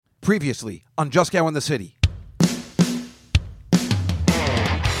Previously on Just Cow in the City.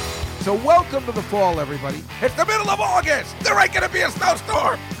 So welcome to the fall, everybody. It's the middle of August. There ain't going to be a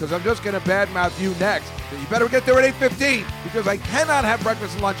snowstorm. Because I'm just going to badmouth you next. So you better get there at 8:15 because I cannot have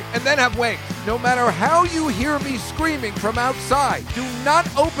breakfast and lunch and then have wings. No matter how you hear me screaming from outside, do not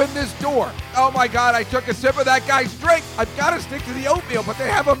open this door. Oh my God, I took a sip of that guy's drink. I've got to stick to the oatmeal, but they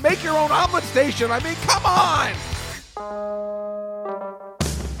have a make-your-own omelet station. I mean, come on.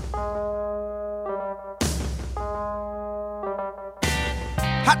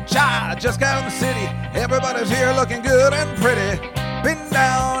 Hotcha, just got in the city. Everybody's here looking good and pretty. Been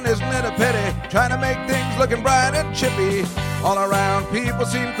down, isn't it a pity? Trying to make things looking bright and chippy. All around, people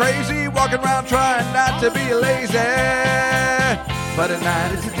seem crazy. Walking around trying not to be lazy. But at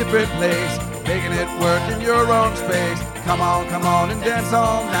night, it's a different place. Making it work in your own space. Come on and dance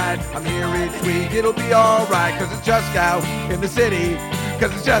all night. I'm here each week, it'll be alright. Cause it's Just Cow in the city.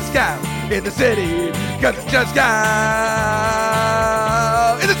 Cause it's Just Cow in the city. Cause it's Just Cow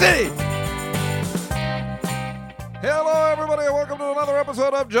in the city. Hello, everybody, and welcome to another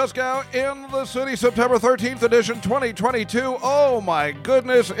episode of Just Cow in the City, September 13th edition, 2022. Oh, my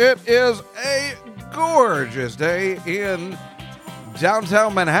goodness, it is a gorgeous day in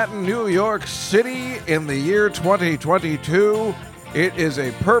downtown Manhattan, New York City in the year 2022. It is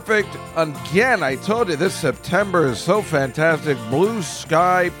a perfect, again, I told you, this September is so fantastic. Blue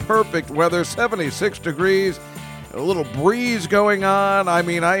sky, perfect weather, 76 degrees, a little breeze going on. I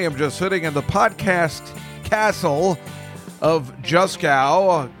mean, I am just sitting in the podcast castle of Just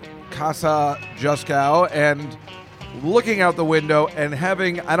Cow, Casa Just Cow, and looking out the window and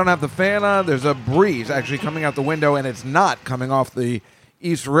I don't have the fan on, there's a breeze actually coming out the window, and it's not coming off the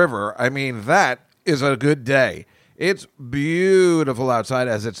East River. I mean, that is a good day. It's beautiful outside,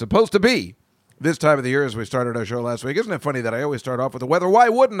 as it's supposed to be this time of the year as we started our show last week. Isn't it funny that I always start off with the weather? Why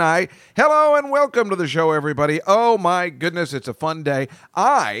wouldn't I? Hello and welcome to the show, everybody. Oh, my goodness, it's a fun day.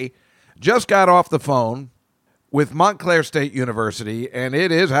 I just got off the phone with Montclair State University, and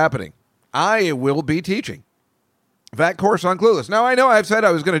it is happening. I will be teaching that course on Clueless. Now, I know I've said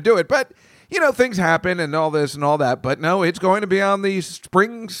I was going to do it, but, you know, things happen and all this and all that. But no, it's going to be on the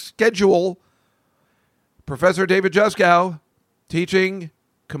spring schedule. Professor David Just Cow teaching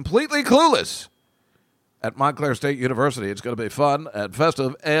Completely Clueless at Montclair State University. It's going to be fun and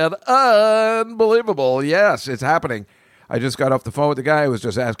festive and unbelievable. Yes, it's happening. I just got off the phone with the guy who was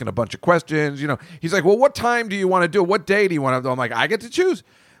just asking a bunch of questions. You know, he's like, well, what time do you want to do? What day do you want to do? I'm like, I get to choose.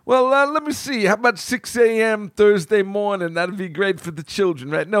 Well, let me see. How about 6 a.m. Thursday morning? That'd be great for the children,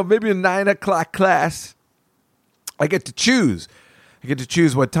 right? No, maybe a 9 o'clock class. I get to choose. I get to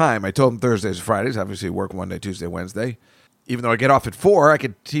choose what time. I told him Thursdays and Fridays. Obviously, work Monday, Tuesday, Wednesday. Even though I get off at 4, I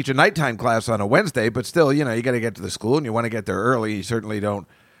could teach a nighttime class on a Wednesday. But still, you know, you got to get to the school, and you want to get there early. You certainly don't.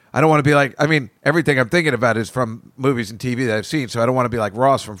 I don't want to be like, I mean, everything I'm thinking about is from movies and TV that I've seen. So I don't want to be like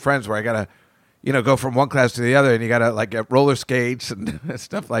Ross from Friends, where I got to, you know, go from one class to the other, and you got to like get roller skates and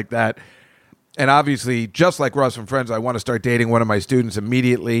stuff like that. And obviously, just like Ross from Friends, I want to start dating one of my students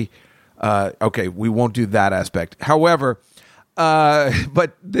immediately. Okay, we won't do that aspect. However,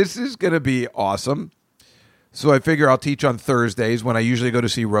 but this is going to be awesome. So I figure I'll teach on Thursdays when I usually go to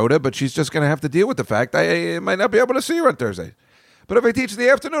see Rhoda, but she's just going to have to deal with the fact I might not be able to see her on Thursdays. But if I teach in the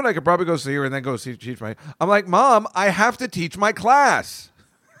afternoon, I could probably go see her and then go teach my... I'm like, Mom, I have to teach my class.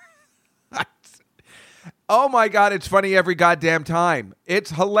 Oh my God, it's funny every goddamn time.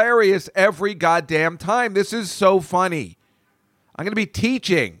 It's hilarious every goddamn time. This is so funny. I'm going to be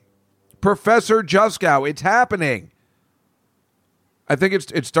teaching Professor Just Cow. It's happening. I think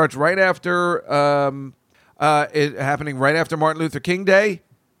it starts right after... it happening right after Martin Luther King Day.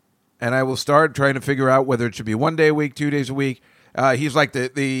 And I will start trying to figure out whether it should be 1 day a week, 2 days a week. He's like,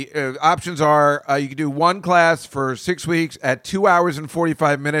 the options are you can do one class for 6 weeks at 2 hours and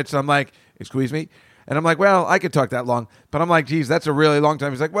 45 minutes. I'm like, excuse me? And I'm like, well, I could talk that long. But I'm like, geez, that's a really long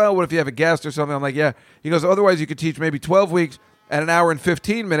time. He's like, well, what if you have a guest or something? I'm like, yeah. He goes, otherwise you could teach maybe 12 weeks at an hour and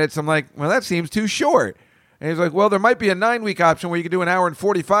 15 minutes. I'm like, well, that seems too short. And he's like, well, there might be a 9-week option where you could do an hour and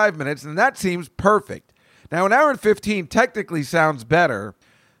 45 minutes. And that seems perfect. Now, an hour and 15 technically sounds better.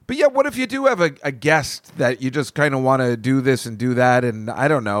 But yeah, what if you do have a guest that you just kind of want to do this and do that? And I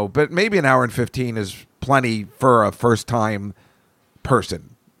don't know, but maybe an hour and 15 is plenty for a first-time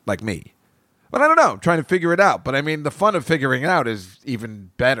person like me. But I don't know. I'm trying to figure it out. But I mean, the fun of figuring it out is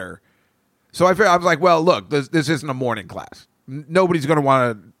even better. So I was like, well, look, this isn't a morning class. Nobody's going to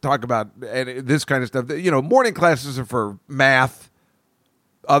want to talk about this kind of stuff. You know, morning classes are for math,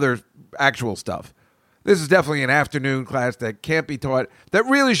 other actual stuff. This is definitely an afternoon class that can't be taught, that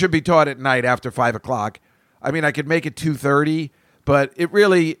really should be taught at night after 5 o'clock. I mean, I could make it 2:30, But it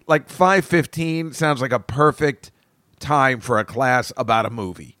really, like 5:15 sounds like a perfect time for a class about a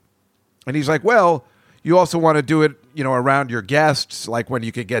movie. And he's like, well, you also want to do it, around your guests, like when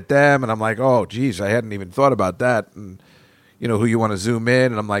you could get them. And I'm like, oh, geez, I hadn't even thought about that. And, who you want to zoom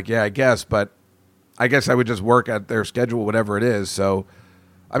in. And I'm like, yeah, I guess. But I guess I would just work at their schedule, whatever it is. So,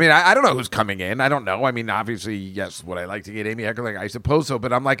 I mean, I don't know who's coming in. I don't know. I mean, obviously, yes, would I like to get Amy Heckerling? I suppose so.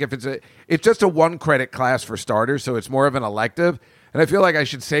 But I'm like, if it's just a 1-credit class for starters, so it's more of an elective. And I feel like I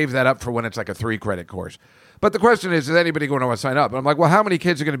should save that up for when it's like a 3-credit course. But the question is anybody going to want to sign up? And I'm like, well, how many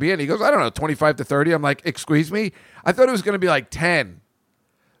kids are going to be in? He goes, I don't know, 25 to 30. I'm like, excuse me? I thought it was going to be like 10.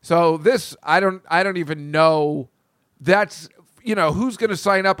 So this, I don't even know. That's, who's going to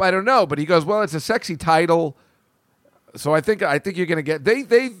sign up? I don't know. But he goes, well, it's a sexy title. So I think you're going to get, they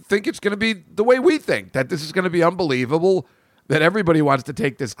think it's going to be the way we think, that this is going to be unbelievable, that everybody wants to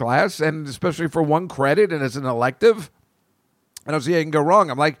take this class, and especially for 1 credit and as an elective. I don't see how you can go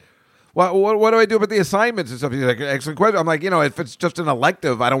wrong. I'm like, what do I do about the assignments and stuff? He's like, excellent question. I'm like, if it's just an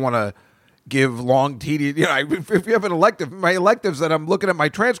elective, I don't want to give long, tedious, if you have an elective, my electives that I'm looking at my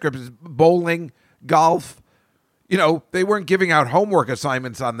transcripts is bowling, golf. They weren't giving out homework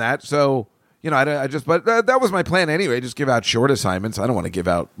assignments on that. So, but that was my plan anyway, just give out short assignments. I don't want to give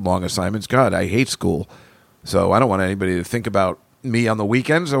out long assignments. God, I hate school. So I don't want anybody to think about me on the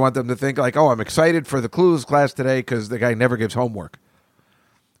weekends. I want them to think like, oh, I'm excited for the Clueless class today because the guy never gives homework.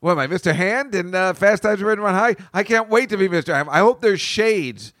 What am I, Mr. Hand in Fast Times at Ridgemont High? I can't wait to be Mr. Hand. I hope there's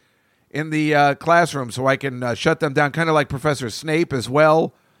shades in the classroom so I can shut them down, kind of like Professor Snape as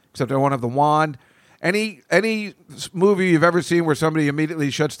well, except I won't have the wand. Any movie you've ever seen where somebody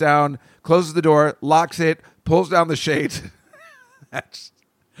immediately shuts down, closes the door, locks it, pulls down the shades. That's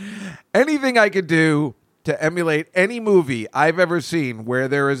anything I could do to emulate any movie I've ever seen where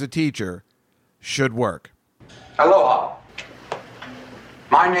there is a teacher should work. Aloha.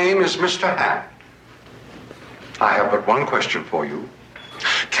 My name is Mr. Han. I have but one question for you.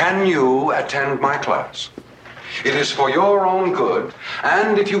 Can you attend my class? It is for your own good,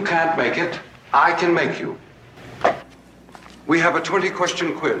 and if you can't make it, I can make you. We have a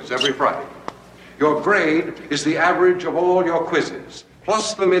 20-question quiz every Friday. Your grade is the average of all your quizzes,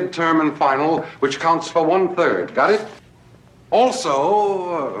 plus the midterm and final, which counts for 1/3. Got it?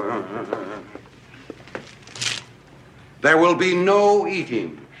 Also, there will be no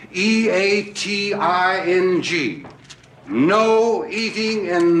eating. EATING. No eating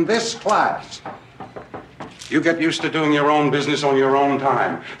in this class. You get used to doing your own business on your own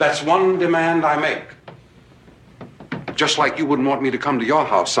time. That's one demand I make. Just like you wouldn't want me to come to your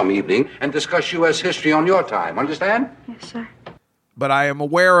house some evening and discuss U.S. history on your time. Understand? Yes, sir. But I am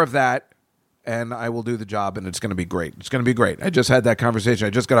aware of that, and I will do the job, and it's going to be great. It's going to be great. I just had that conversation. I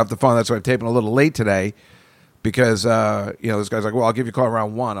just got off the phone. That's why I'm taping a little late today because, this guy's like, well, I'll give you a call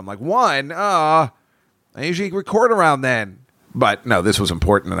around 1. I'm like, 1? I usually record around then. But, no, this was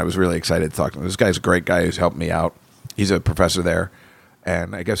important, and I was really excited to talk to him. This guy's a great guy who's helped me out. He's a professor there,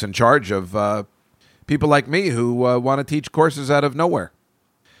 and I guess in charge of people like me who want to teach courses out of nowhere.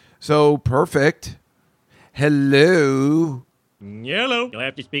 So, perfect. Hello. Hello. You'll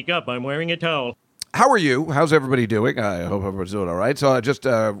have to speak up. I'm wearing a towel. How are you? How's everybody doing? I hope everyone's doing all right. So just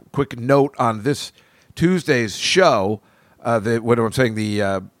a quick note on this Tuesday's show,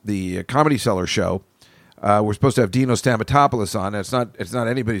 the Comedy Cellar show. We're supposed to have Dino Stamatopoulos on. It's not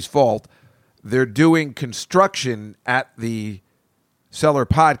anybody's fault. They're doing construction at the Cellar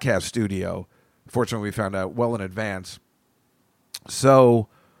podcast studio. Fortunately, we found out well in advance. So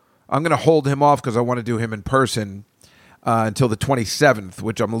I'm going to hold him off because I want to do him in person until the 27th,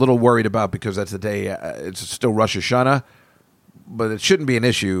 which I'm a little worried about because that's the day, it's still Rosh Hashanah, but it shouldn't be an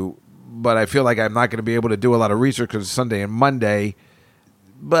issue. But I feel like I'm not going to be able to do a lot of research because it's Sunday and Monday.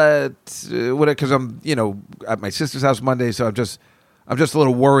 But because I'm, at my sister's house Monday, so I'm just a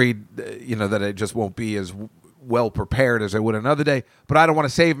little worried, that I just won't be as well prepared as I would another day. But I don't want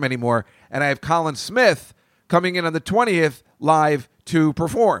to save him anymore. And I have Colin Smith coming in on the 20th live to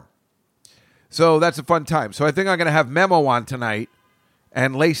perform. So that's a fun time. So I think I'm going to have Memo on tonight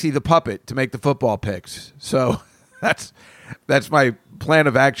and Lacey the Puppet to make the football picks. So that's my plan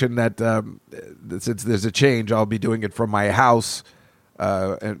of action. That since there's a change, I'll be doing it from my house.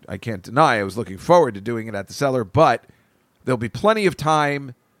 And I can't deny I was looking forward to doing it at the Cellar, but there'll be plenty of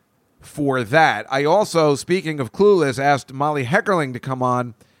time for that. I also, speaking of Clueless, asked Molly Heckerling to come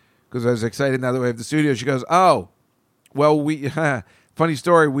on because I was excited now that we have the studio. She goes, oh, well, funny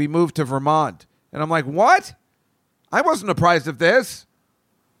story, we moved to Vermont. And I'm like, what? I wasn't apprised of this.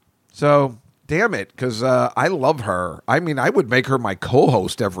 So, damn it, because I love her. I mean, I would make her my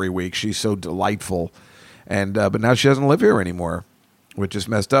co-host every week. She's so delightful. And but now she doesn't live here anymore. which is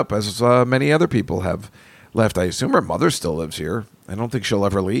messed up, as many other people have left. I assume her mother still lives here. I don't think she'll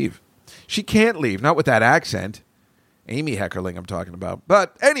ever leave. She can't leave, not with that accent. Amy Heckerling I'm talking about.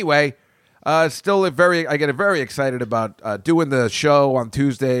 But anyway, I get very excited about doing the show on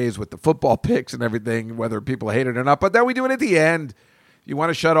Tuesdays with the football picks and everything, whether people hate it or not. But then we do it at the end. You want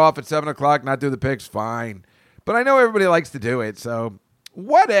to shut off at 7 o'clock, not do the picks, fine. But I know everybody likes to do it, so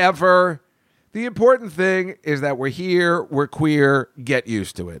whatever. The important thing is that we're here, we're queer, get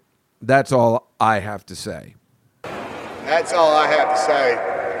used to it. That's all I have to say. That's all I have to say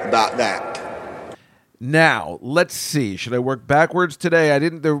about that. Now, let's see. Should I work backwards today?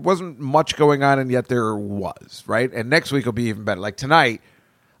 There wasn't much going on, and yet there was, right? And next week will be even better. Like tonight,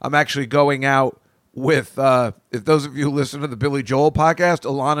 I'm actually going out with, if those of you who listen to the Billy Joel podcast,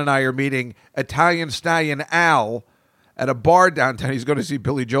 Alon and I are meeting Italian Stallion Al at a bar downtown. He's going to see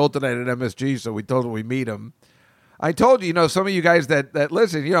Billy Joel tonight at MSG, so we told him we meet him. I told you, some of you guys that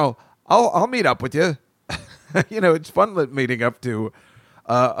listen, I'll meet up with you. It's fun meeting up to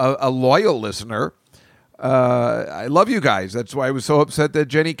a loyal listener. I love you guys. That's why I was so upset that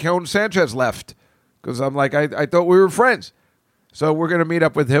Jenny Cone Sanchez left, because I'm like, I thought we were friends. So we're going to meet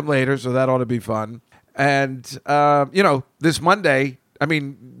up with him later, so that ought to be fun. And, this Monday,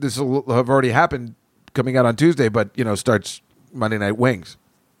 this will have already happened coming out on Tuesday, but, starts Monday Night Wings.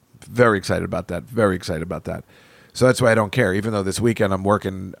 Very excited about that. Very excited about that. So that's why I don't care, even though this weekend I'm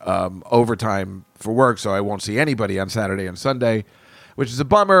working overtime for work, so I won't see anybody on Saturday and Sunday, which is a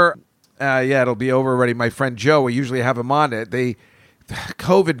bummer. It'll be over already. My friend Joe, I usually have him on it.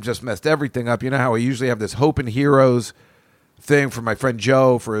 COVID just messed everything up. You know how I usually have this Hope and Heroes thing for my friend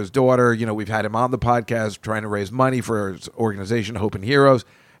Joe, for his daughter. We've had him on the podcast trying to raise money for his organization, Hope and Heroes,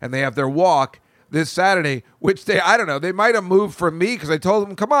 and they have their walk this Saturday, which I don't know, they might have moved from me, because I told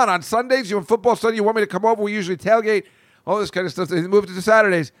them, come on Sundays, you have football Sunday, you want me to come over, we usually tailgate, all this kind of stuff. They moved it to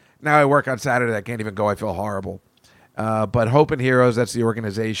Saturdays. Now I work on Saturday, I can't even go, I feel horrible. But Hope and Heroes, that's the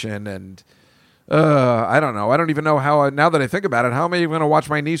organization, and I don't know. I don't even know how, now that I think about it, how am I even going to watch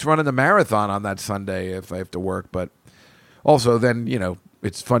my niece running the marathon on that Sunday if I have to work? But also then,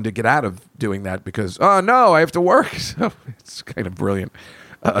 it's fun to get out of doing that because, oh, no, I have to work. So it's kind of brilliant.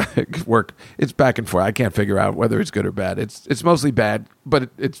 Work, it's back and forth. I can't figure out whether it's good or bad. It's mostly bad, but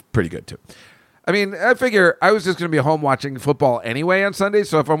it's pretty good, too. I figure I was just going to be home watching football anyway on Sunday,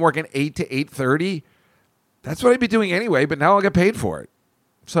 so if I'm working 8 to 8:30, that's what I'd be doing anyway, but now I'll get paid for it.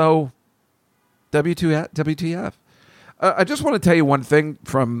 So, WTF. I just want to tell you one thing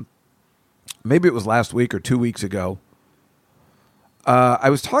from, maybe it was last week or 2 weeks ago. I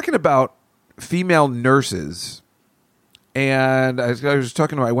was talking about female nurses, and I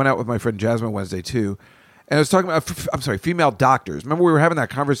went out with my friend Jasmine Wednesday too, and I was talking about, female doctors. Remember we were having that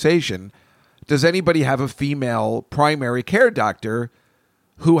conversation. Does anybody have a female primary care doctor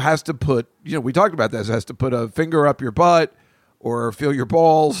who has to put, we talked about this, has to put a finger up your butt or feel your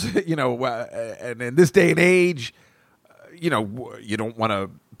balls, and in this day and age, you don't want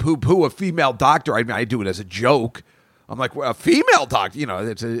to poo-poo a female doctor. I do it as a joke. I'm like, well, a female doctor,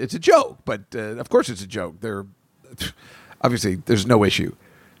 it's a joke, but of course it's a joke. Obviously, there's no issue.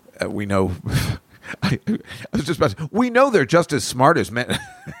 We know. I was just about to, we know they're just as smart as men.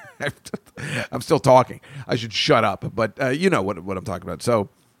 I'm still talking. I should shut up, but you know what I'm talking about. So,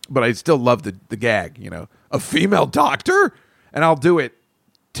 but I still love the gag. A female doctor, and I'll do it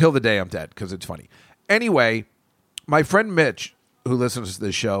till the day I'm dead because it's funny. Anyway, my friend Mitch, who listens to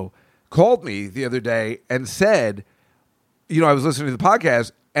this show, called me the other day and said, I was listening to the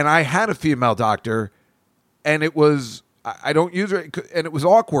podcast, and I had a female doctor, and it was, I don't use her, and it was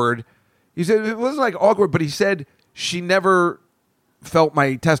awkward. He said it wasn't like awkward, but he said she never felt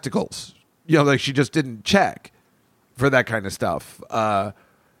my testicles. Like she just didn't check for that kind of stuff.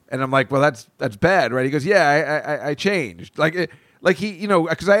 And I'm like, well, that's bad, right? He goes, yeah, I changed. Like he,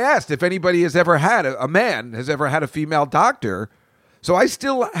 because I asked if anybody has ever had, a man has ever had a female doctor. So I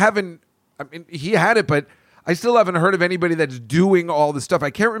still haven't, he had it, but I still haven't heard of anybody that's doing all this stuff. I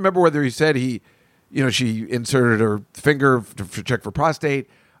can't remember whether he said she inserted her finger to check for prostate.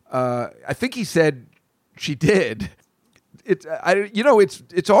 I think he said she did.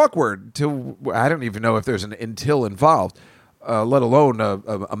 It's awkward to, I don't even know if there's an until involved, let alone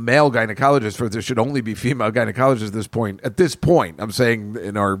a male gynecologist, for there should only be female gynecologists at this point. I'm saying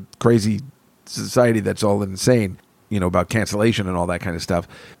in our crazy society that's all insane, about cancellation and all that kind of stuff.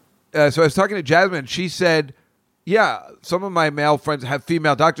 So I was talking to Jasmine, and she said, yeah, some of my male friends have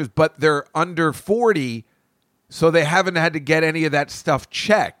female doctors, but they're under 40, so they haven't had to get any of that stuff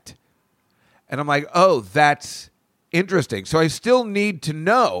checked. And I'm like, oh, that's interesting. So I still need to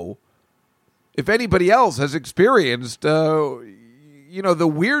know if anybody else has experienced, the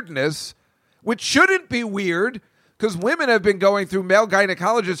weirdness, which shouldn't be weird because women have been going through male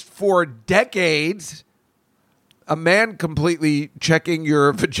gynecologists for decades. A man completely checking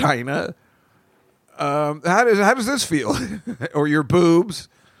your vagina. How does this feel? Or your boobs?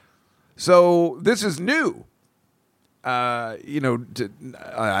 So this is new. I'm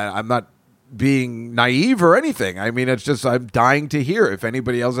not being naive or anything. I mean, it's just I'm dying to hear if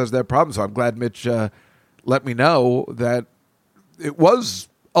anybody else has that problem. So I'm glad Mitch let me know that it was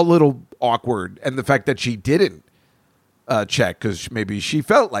a little awkward, and the fact that she didn't check because maybe she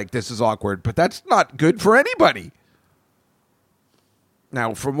felt like this is awkward, but that's not good for anybody.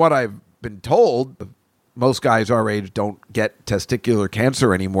 Now, from what I've been told, most guys our age don't get testicular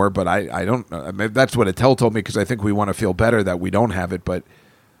cancer anymore, but I don't know. I mean, that's what Attell told me because I think we want to feel better that we don't have it, but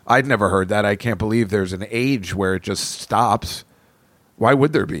I'd never heard that. I can't believe there's an age where it just stops. Why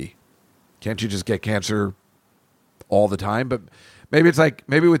would there be? Can't you just get cancer all the time? But maybe with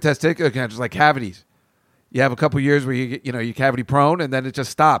testicular cancer, it's like cavities. You have a couple years where you get, you're cavity prone and then it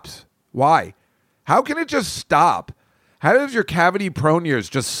just stops. Why? How can it just stop? How does your cavity prone years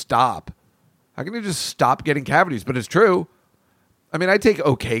just stop? How can you just stop getting cavities? But it's true. I mean, I take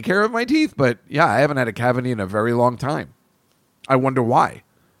okay care of my teeth, but yeah, I haven't had a cavity in a very long time. I wonder why.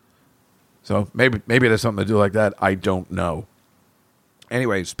 So maybe there's something to do like that. I don't know.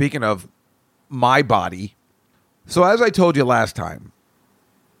 Anyway, speaking of my body, so as I told you last time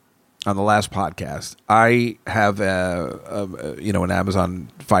on the last podcast, I have an Amazon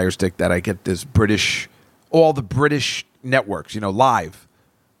Fire Stick that I get all the British networks, live,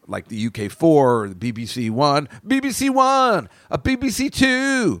 like the UK4, the BBC One, a BBC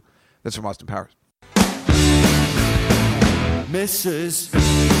Two. That's from Austin Powers. Mrs.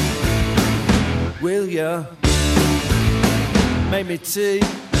 Will ya make me tea?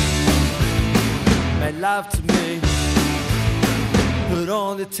 Make love to me. Put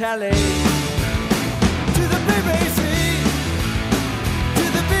on the telly. To the BBC. To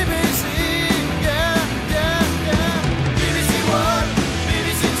the BBC. Yeah, yeah, yeah. BBC One,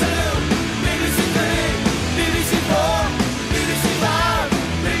 BBC Two, BBC Three, BBC Four, BBC Five,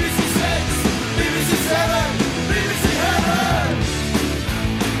 BBC Six, BBC Seven, BBC Heaven.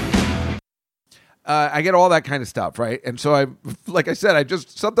 I get all that kind of stuff, right? And so like I said,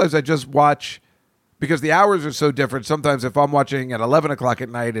 sometimes I just watch because the hours are so different. Sometimes if I'm watching at 11 o'clock at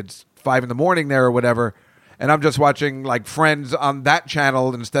night, it's 5 a.m. there or whatever. And I'm just watching like Friends on that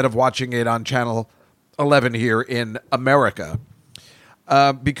channel instead of watching it on channel 11 here in America.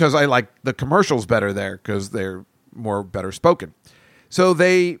 Because I like the commercials better there because they're better spoken. So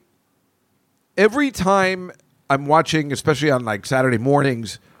every time I'm watching, especially on like Saturday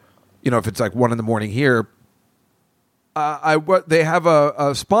mornings, if it's like 1 a.m. here, they have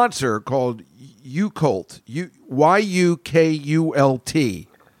a sponsor called Yakult, Yakult,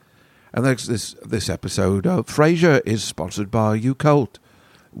 and this episode of Frasier is sponsored by Yakult.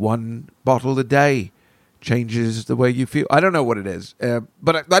 1 bottle a day changes the way you feel. I don't know what it is,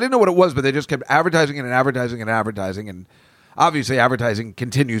 but I didn't know what it was. But they just kept advertising and advertising and advertising, and obviously advertising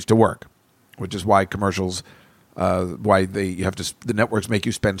continues to work, which is why commercials. Why the networks make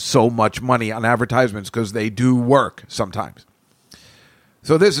you spend so much money on advertisements because they do work sometimes.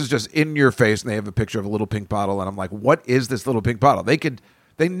 So this is just in your face, and they have a picture of a little pink bottle, and I'm like, what is this little pink bottle?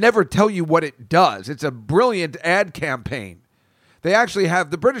 They never tell you what it does. It's a brilliant ad campaign. They actually have,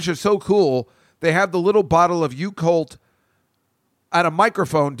 the British are so cool, they have the little bottle of Yakult at a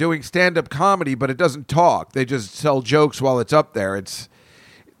microphone doing stand-up comedy, but it doesn't talk. They just sell jokes while it's up there.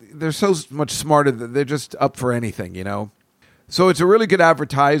 They're so much smarter that they're just up for anything, So it's a really good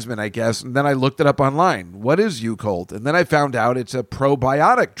advertisement, I guess. And then I looked it up online. What is Yakult? And then I found out it's a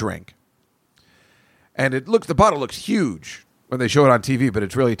probiotic drink. And the bottle looks huge when they show it on TV, but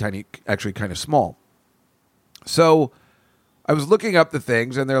it's really tiny, actually kind of small. So I was looking up the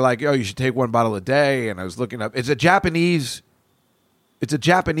things, and they're like, oh, you should take 1 bottle a day. And I was looking up. It's a Japanese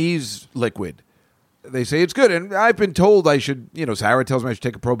liquid. They say it's good. And I've been told I should, Sarah tells me I should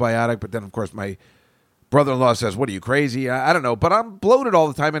take a probiotic. But then, of course, my brother-in-law says, what are you, crazy? I don't know. But I'm bloated all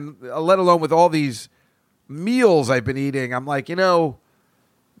the time. And let alone with all these meals I've been eating, I'm like,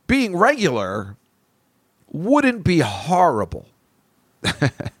 being regular wouldn't be horrible.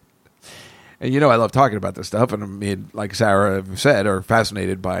 And, I love talking about this stuff. And I mean, like Sarah said, are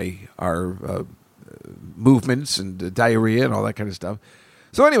fascinated by our movements and diarrhea and all that kind of stuff.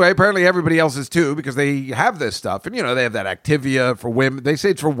 So anyway, apparently everybody else is too because they have this stuff. And, they have that Activia for women. They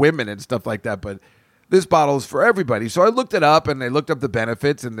say it's for women and stuff like that, but this bottle is for everybody. So I looked it up, and I looked up the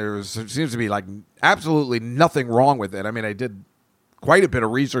benefits, and there seems to be like absolutely nothing wrong with it. I mean, I did quite a bit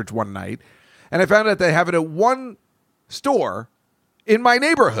of research one night, and I found out they have it at one store in my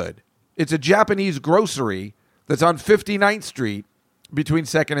neighborhood. It's a Japanese grocery that's on 59th Street between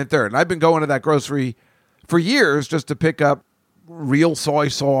 2nd and 3rd. And I've been going to that grocery for years just to pick up real soy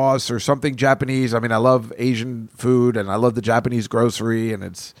sauce or something Japanese. I mean, I love Asian food and I love the Japanese grocery, and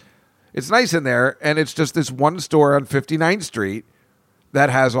it's nice in there. And it's just this one store on 59th Street that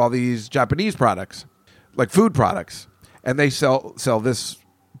has all these Japanese products, like food products, and they sell this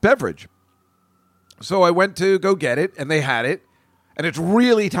beverage. So I went to go get it, and they had it, and it's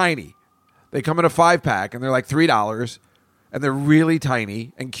really tiny. They come in a 5-pack, and they're like $3, and they're really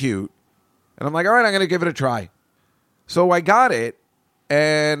tiny and cute. And I'm like, all right, I'm going to give it a try. So I got it,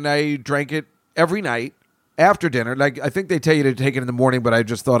 and I drank it every night after dinner. Like, I think they tell you to take it in the morning, but I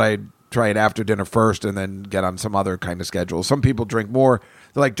just thought I'd try it after dinner first and then get on some other kind of schedule. Some people drink more.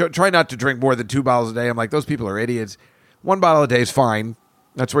 They're like, try not to drink more than 2 bottles a day. I'm like, those people are idiots. 1 bottle a day is fine.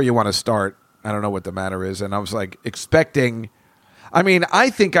 That's where you want to start. I don't know what the matter is. And I was like expecting, I mean, I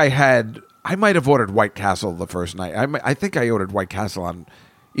think I might have ordered White Castle the first night. I think I ordered White Castle on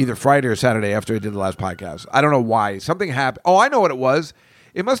either Friday or Saturday after I did the last podcast. I don't know why. Something happened. Oh, I know what it was.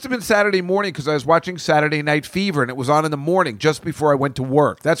 It must have been Saturday morning because I was watching Saturday Night Fever, and it was on in the morning just before I went to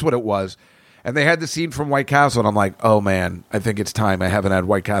work. That's what it was. And they had the scene from White Castle, and I'm like, oh, man, I think it's time. I haven't had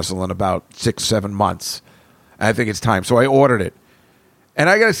White Castle in about 6-7 months. I think it's time. So I ordered it. And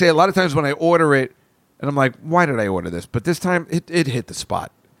I got to say, a lot of times when I order it, and I'm like, why did I order this? But this time, it hit the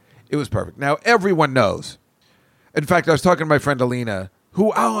spot. It was perfect. Now, everyone knows. In fact, I was talking to my friend Alina,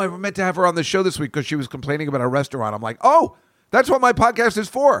 who, I meant to have her on the show this week because she was complaining about a restaurant. I'm like, oh, that's what my podcast is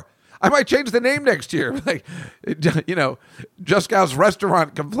for. I might change the name next year. Like, Just Gal's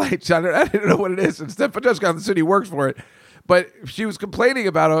Restaurant Complaints. I don't know what it is. It's Steph Just Gal, the city works for it. But she was complaining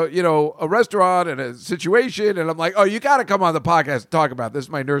about a restaurant and a situation. And I'm like, oh, you got to come on the podcast and talk about this.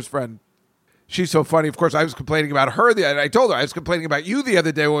 My nurse friend. She's so funny. Of course, I was complaining about her. I told her I was complaining about you the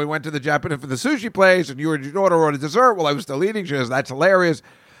other day when we went to the Japanese for the sushi place and your daughter ordered dessert while I was still eating. She goes, that's hilarious.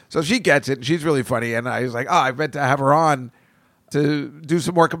 So she gets it. And she's really funny. And I was like, I meant to have her on to do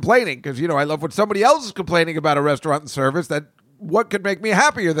some more complaining because, I love when somebody else is complaining about a restaurant and service. That what could make me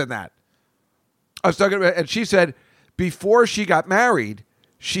happier than that? I was talking about, and she said before she got married,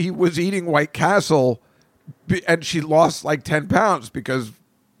 she was eating White Castle and she lost like 10 pounds because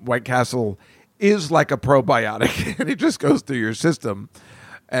White Castle is like a probiotic and it just goes through your system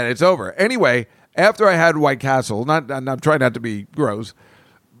and it's over. Anyway, after I had White Castle, I'm trying not to be gross,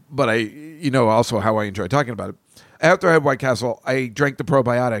 but also how I enjoy talking about it. After I had White Castle, I drank the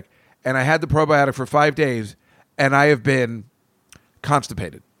probiotic, and I had the probiotic for 5 days, and I have been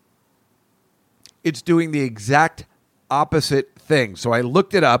constipated. It's doing the exact opposite thing. So I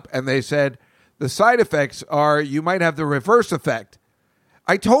looked it up, and they said the side effects are you might have the reverse effect.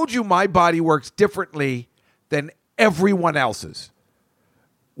 I told you my body works differently than everyone else's.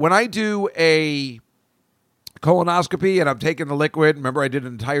 When I do a colonoscopy and I'm taking the liquid, remember I did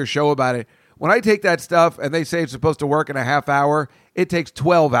an entire show about it, when I take that stuff and they say it's supposed to work in a half hour, it takes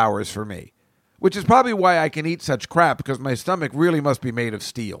 12 hours for me, which is probably why I can eat such crap because my stomach really must be made of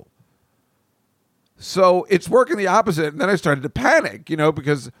steel. So it's working the opposite. And then I started to panic,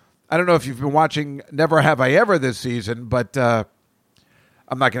 because I don't know if you've been watching Never Have I Ever this season, but I'm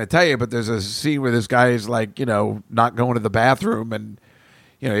not going to tell you, but there's a scene where this guy is like, not going to the bathroom and,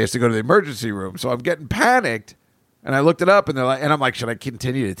 he has to go to the emergency room. So I'm getting panicked and I looked it up and I'm like, should I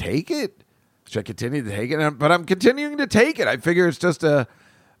continue to take it? Should I continue to take it? But I'm continuing to take it. I figure it's just a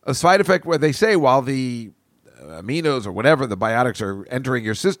side effect where they say while the aminos or whatever, the biotics are entering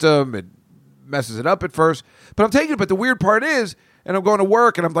your system, it messes it up at first. But I'm taking it. But the weird part is, and I'm going to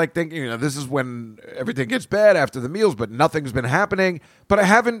work and I'm like thinking, this is when everything gets bad after the meals, but nothing's been happening. But I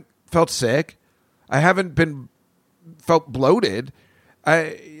haven't felt sick. I haven't felt bloated.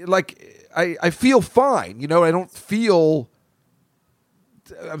 I feel fine. I don't feel,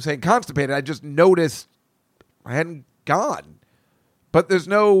 I'm saying constipated. I just noticed I hadn't gone, but there's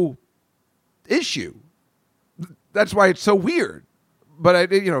no issue. That's why it's so weird. But I,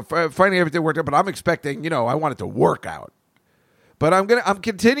 finding everything worked out, but I'm expecting, I want it to work out, but I'm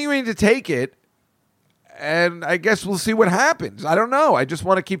continuing to take it. And I guess we'll see what happens. I don't know. I just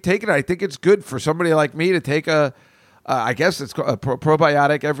want to keep taking it. I think it's good for somebody like me to take I guess it's a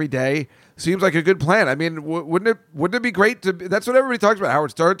probiotic every day. Seems like a good plan. I mean, wouldn't it be great to? That's what everybody talks about.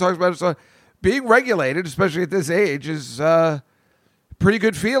 Howard Stern talks about it. So being regulated, especially at this age, is a pretty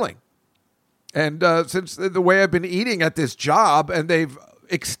good feeling. And since the way I've been eating at this job, and they've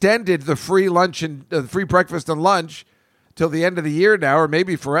extended the free lunch and free breakfast and lunch till the end of the year now, or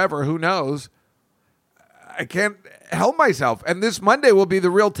maybe forever, who knows? I can't help myself. And this Monday will be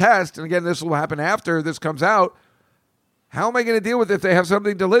the real test. And again, this will happen after this comes out. How am I going to deal with it if they have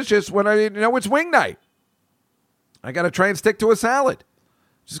something delicious when I know it's wing night? I got to try and stick to a salad.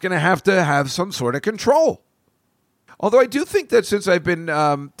 Just going to have some sort of control. Although I do think that since I've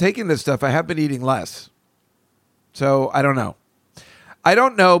been taking this stuff, I have been eating less. So I don't know. I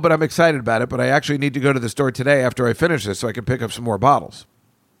don't know, but I'm excited about it. But I actually need to go to the store today after I finish this so I can pick up some more bottles.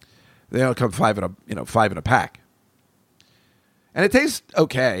 They all come 5 in a pack. And it tastes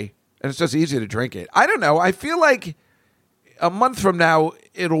okay. And it's just easy to drink it. I don't know. I feel like a month from now,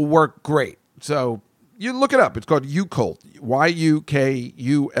 it'll work great. So you look it up. It's called Yakult.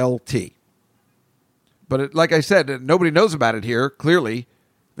 Yukult. But like I said, nobody knows about it here, clearly.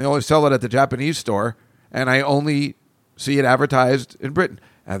 They only sell it at the Japanese store. And I only see it advertised in Britain.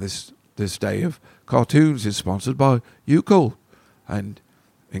 And this day of cartoons is sponsored by Yakult. And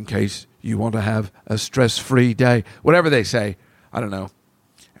in case you want to have a stress-free day, whatever they say, I don't know.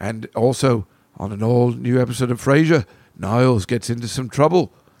 And also, on an all-new episode of Frasier, Niles gets into some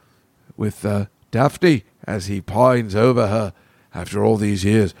trouble with Daphne as he pines over her after all these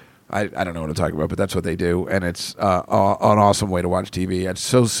years. I don't know what I'm talking about, but that's what they do. And it's an awesome way to watch TV. It's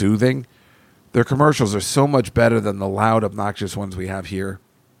so soothing. Their commercials are so much better than the loud, obnoxious ones we have here.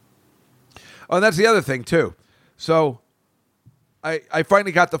 Oh, and that's the other thing, too. So I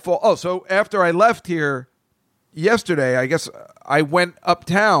finally got the full... Oh, so after I left here yesterday, I guess I went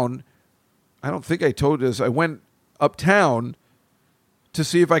uptown. I don't think I told you this. I went uptown to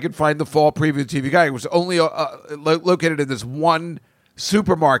see if I could find the fall preview TV Guide. It was only located in this one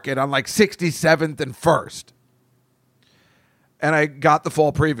supermarket on like 67th and 1st. And I got the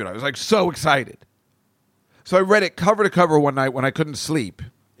fall preview. I was like so excited. So I read it cover to cover one night when I couldn't sleep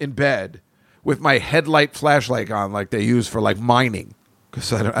in bed with my headlight flashlight on like they use for like mining.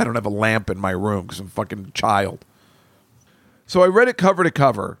 Because I don't have a lamp in my room because I'm a fucking child. So I read it cover to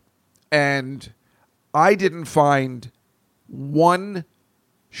cover. And I didn't find one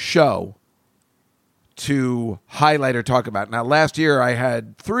show to highlight or talk about. Now, last year I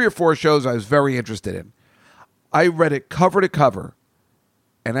had 3 or 4 shows I was very interested in. I read it cover to cover,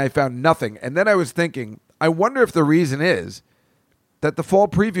 and I found nothing. And then I was thinking, I wonder if the reason is that the fall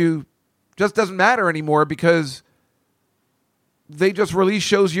preview just doesn't matter anymore because they just release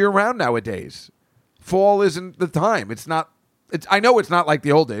shows year-round nowadays. Fall isn't the time. I know it's not like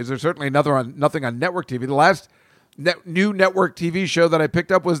the old days. There's certainly nothing on network TV. The last new network TV show that I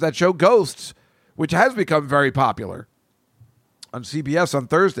picked up was that show Ghosts, which has become very popular on CBS on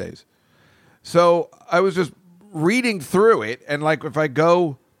Thursdays. So I was just reading through it, and like if I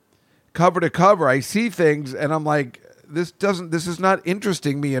go cover to cover, I see things, and I'm like, this is not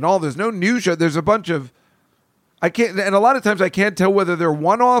interesting me at all. There's no new show. There's a bunch of and a lot of times I can't tell whether they're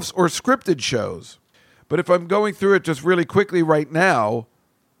one-offs or scripted shows. But if I'm going through it just really quickly right now,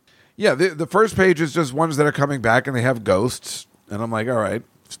 yeah, the first page is just ones that are coming back, and they have ghosts, and I'm like, all right,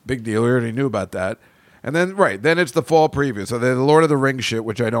 it's a big deal. We already knew about that. And then then it's the fall preview. So they're the Lord of the Rings shit,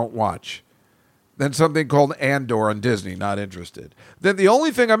 which I don't watch. Then something called Andor on Disney, not interested. Then the only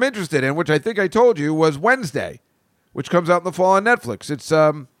thing I'm interested in, which I think I told you, was Wednesday, which comes out in the fall on Netflix. It's,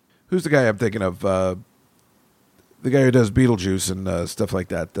 who's the guy I'm thinking of? The guy who does Beetlejuice and stuff like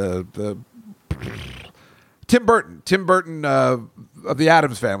that. Tim Burton of the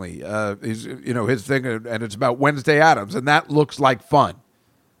Addams Family. He's, his thing, and it's about Wednesday Addams, and that looks like fun.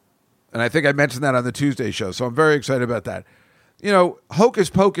 And I think I mentioned that on the Tuesday show, so I'm very excited about that.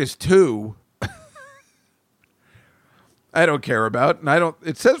 Hocus Pocus 2... I don't care about, and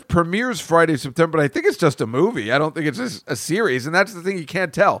it says premieres Friday, September, but I think it's just a movie. I don't think it's a series, and that's the thing you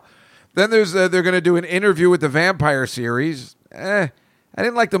can't tell. Then there's, they're going to do an interview with the vampire series. I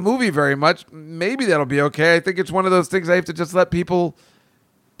didn't like the movie very much. Maybe that'll be okay. I think it's one of those things I have to just let people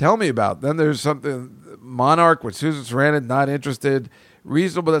tell me about. Then there's something, Monarch with Susan Sarandon, not interested.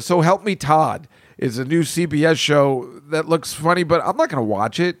 Reasonable, So Help Me Todd is a new CBS show that looks funny, but I'm not going to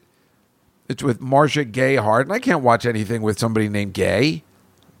watch it. It's with Marcia Gay Harden. I can't watch anything with somebody named Gay.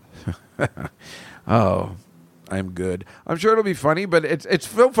 Oh, I'm good. I'm sure it'll be funny, but it's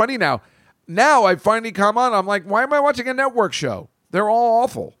so funny now. Now I finally come on. I'm like, why am I watching a network show? They're all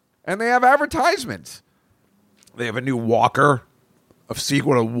awful. And they have advertisements. They have a new Walker, a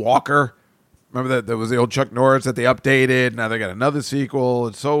sequel to Walker. Remember that there was the old Chuck Norris that they updated. Now they got another sequel.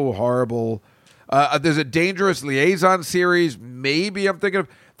 It's so horrible. There's a Dangerous Liaison series. Maybe I'm thinking of...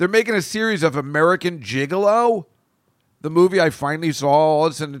 They're making a series of American Gigolo. The movie I finally saw all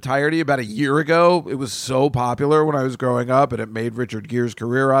its entirety about a year ago. It was so popular when I was growing up, and it made Richard Gere's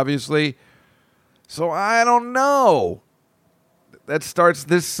career, obviously. So I don't know. That starts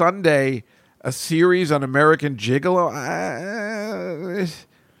this Sunday, a series on American Gigolo.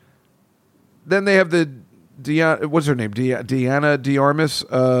 Then they have the what's her name? Deanna de Armas,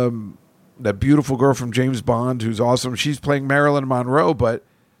 that beautiful girl from James Bond who's awesome. She's playing Marilyn Monroe, but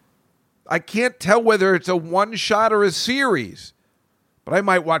I can't tell whether it's a one-shot or a series. But I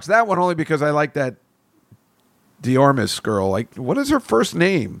might watch that one only because I like that de Armas girl. Like, what is her first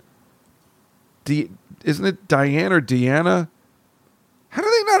name? Isn't it Diane or Deanna? How do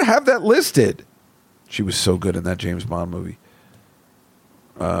they not have that listed? She was so good in that James Bond movie.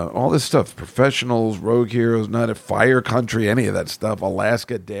 All this stuff, Professionals, Rogue Heroes, Not a Fire Country, any of that stuff.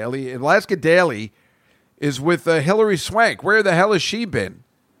 Alaska Daily. Alaska Daily is with Hilary Swank. Where the hell has she been?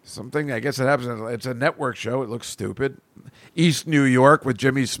 Something, I guess it happens. It's a network show. It looks stupid. East New York with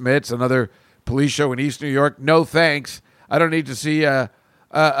Jimmy Smits, another police show in East New York. No thanks. I don't need to see a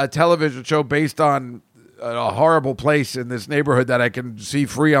television show based on a horrible place in this neighborhood that I can see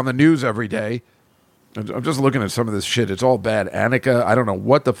free on the news every day. I'm just looking at some of this shit. It's all bad. Annika, I don't know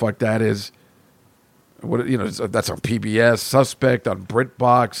what the fuck that is. That's on PBS. Suspect on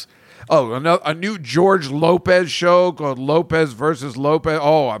BritBox. Oh, a new George Lopez show called Lopez versus Lopez.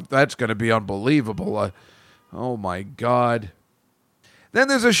 Oh, that's going to be unbelievable. Oh my God. Then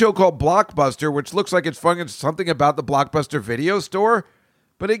there's a show called Blockbuster, which looks like it's fucking something about the Blockbuster video store.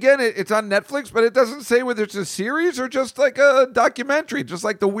 But again, it's on Netflix, but it doesn't say whether it's a series or just like a documentary, just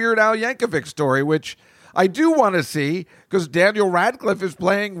like the Weird Al Yankovic story, which I do want to see because Daniel Radcliffe is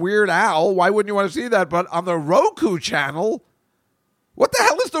playing Weird Al. Why wouldn't you want to see that? But on the Roku channel, what the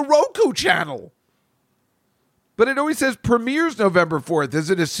hell is the Roku channel? But it always says premieres November 4th.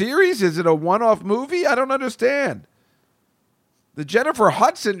 Is it a series? Is it a one-off movie? I don't understand. The Jennifer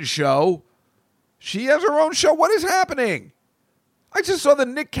Hudson show, she has her own show. What is happening? I just saw the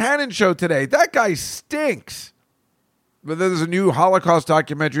Nick Cannon show today. That guy stinks. But there's a new Holocaust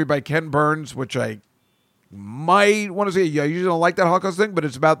documentary by Ken Burns, which I might want to see. I usually don't like that Holocaust thing, but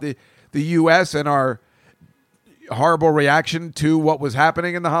it's about the U.S. and our horrible reaction to what was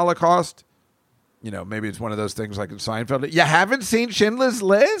happening in the Holocaust. Maybe it's one of those things like in Seinfeld. You haven't seen Schindler's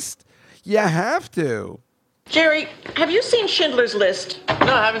List? You have to. Jerry, have you seen Schindler's List?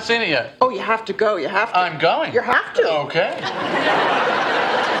 No, I haven't seen it yet. Oh, you have to go. You have to. I'm going. You have to. Okay.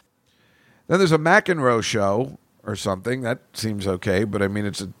 Then there's a McEnroe show or something. That seems okay, but I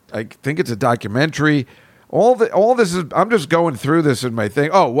mean, I think it's a documentary. All this is, I'm just going through this in my thing.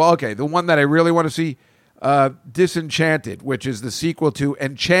 Oh, well, okay. The one that I really want to see, Disenchanted, which is the sequel to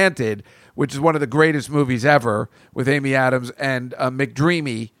Enchanted, which is one of the greatest movies ever with Amy Adams and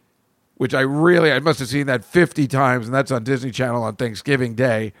McDreamy, which I must have seen that 50 times, and that's on Disney Channel on Thanksgiving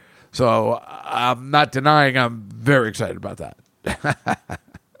Day. So I'm not denying I'm very excited about that.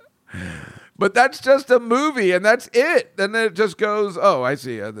 But that's just a movie, and that's it. Then it just goes, oh, I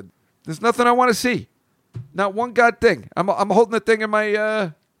see. There's nothing I want to see. Not one god thing. I'm holding the thing in my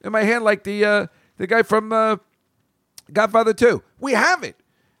hand like the guy from Godfather 2. We have it.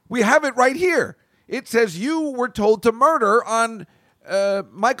 We have it right here. It says you were told to murder on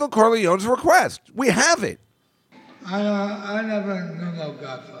Michael Corleone's request. We have it. I never knew no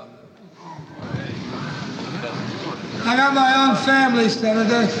Godfather. I got my own family,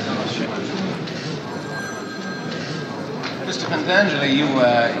 Senator. Mr. Pentangeli,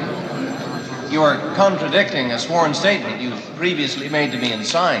 you are contradicting a sworn statement you previously made to me and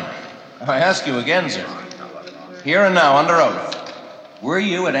signed. I ask you again, sir, here and now under oath, were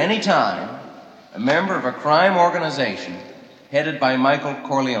you at any time a member of a crime organization headed by Michael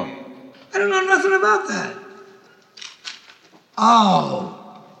Corleone? I don't know nothing about that. Oh.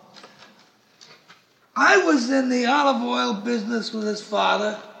 I was in the olive oil business with his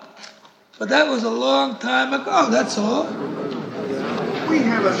father, but that was a long time ago, that's all. We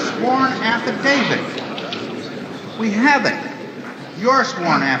have a sworn affidavit. We have it. Your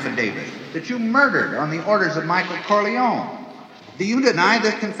sworn affidavit that you murdered on the orders of Michael Corleone. Do you deny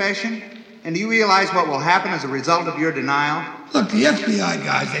this confession? And do you realize what will happen as a result of your denial? Look, the FBI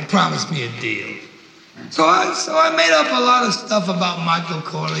guys, they promised me a deal. So I made up a lot of stuff about Michael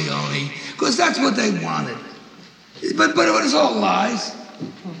Corleone, because that's what they wanted. But it was all lies.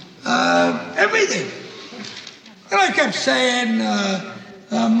 Everything. And I kept saying,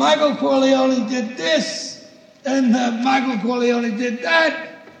 Michael Corleone did this, and Michael Corleone did that.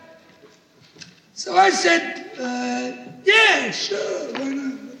 So I said, yeah, sure, why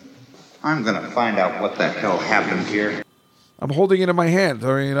not? I'm going to find out what the hell happened here. I'm holding it in my hand,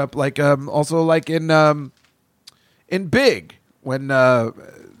 throwing it up like also like in Big when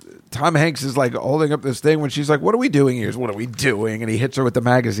Tom Hanks is like holding up this thing when she's like, "What are we doing here? What are we doing?" And he hits her with the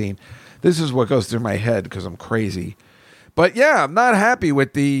magazine. This is what goes through my head because I'm crazy. But yeah, I'm not happy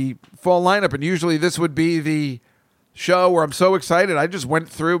with the fall lineup, and usually this would be the show where I'm so excited. I just went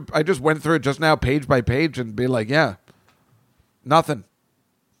through it just now, page by page, and be like, yeah, nothing.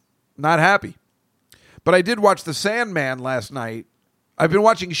 Not happy. But I did watch The Sandman last night. I've been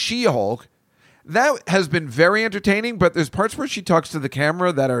watching She-Hulk. That has been very entertaining, but there's parts where she talks to the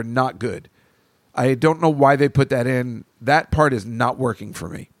camera that are not good. I don't know why they put that in. That part is not working for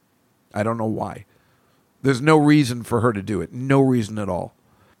me. I don't know why. There's no reason for her to do it. No reason at all.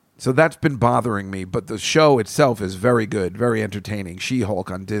 So that's been bothering me, but the show itself is very good, very entertaining. She-Hulk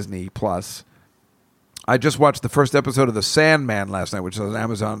on Disney Plus. I just watched the first episode of The Sandman last night, which is on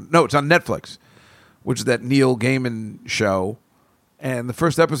Amazon. No, it's on Netflix, which is that Neil Gaiman show. And the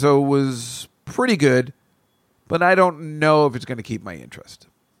first episode was pretty good, but I don't know if it's going to keep my interest.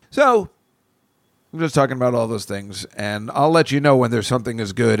 So I'm just talking about all those things, and I'll let you know when there's something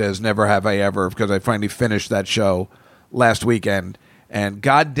as good as Never Have I Ever, because I finally finished that show last weekend. And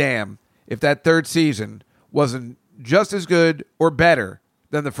goddamn, if that third season wasn't just as good or better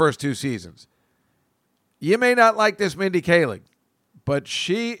than the first two seasons. You may not like this Mindy Kaling, but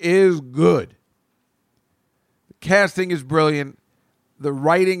she is good. The casting is brilliant. The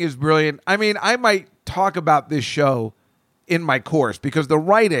writing is brilliant. I mean, I might talk about this show in my course because the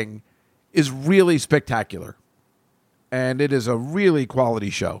writing is really spectacular. And it is a really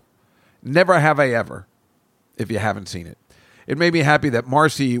quality show. Never Have I Ever, if you haven't seen it. It made me happy that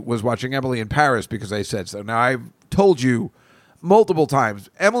Marcy was watching Emily in Paris because I said so. Now, I've told you multiple times,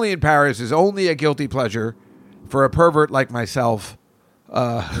 Emily in Paris is only a guilty pleasure for a pervert like myself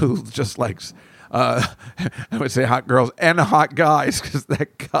who just likes... I would say hot girls and hot guys because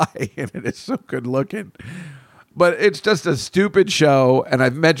that guy in it is so good looking. But it's just a stupid show, and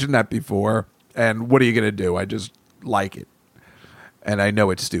I've mentioned that before. And what are you going to do? I just like it. And I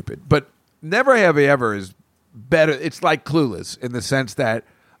know it's stupid. But Never Have I Ever is better. It's like Clueless in the sense that,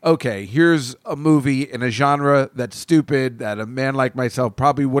 okay, here's a movie in a genre that's stupid, that a man like myself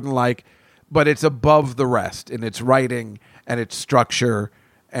probably wouldn't like, but it's above the rest in its writing and its structure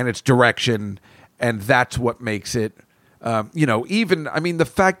and its direction. And that's what makes it,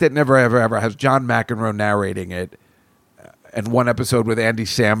 the fact that Never Ever Ever has John McEnroe narrating it and one episode with Andy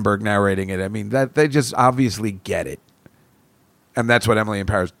Samberg narrating it, I mean, that they just obviously get it. And that's what Emily in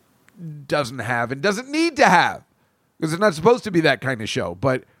Paris doesn't have and doesn't need to have because it's not supposed to be that kind of show.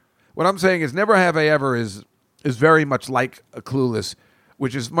 But what I'm saying is Never Have I Ever is very much like a Clueless,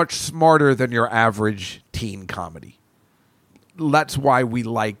 which is much smarter than your average teen comedy. That's why we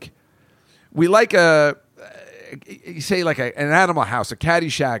like an Animal House, a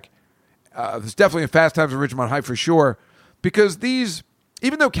Caddyshack. There's definitely a Fast Times at Ridgemont High for sure, because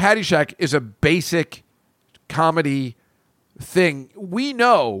even though Caddyshack is a basic comedy thing, we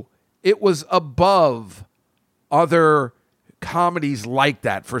know it was above other comedies like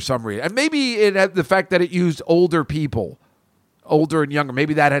that for some reason. And maybe it had the fact that it used older people, older and younger.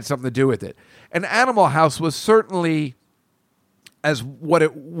 Maybe that had something to do with it. And Animal House was certainly as what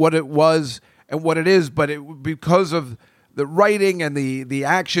it was and what it is, but because of the writing and the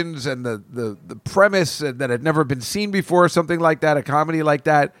actions and the premise that had never been seen before, something like that, a comedy like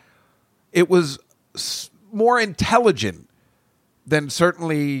that, it was more intelligent than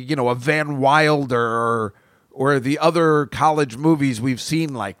certainly, a Van Wilder or the other college movies we've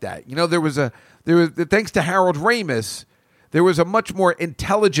seen like that. There was thanks to Harold Ramis, there was a much more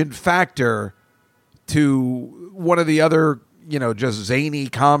intelligent factor to one of the other, just zany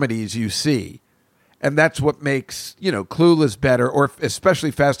comedies you see. And that's what makes, Clueless better, or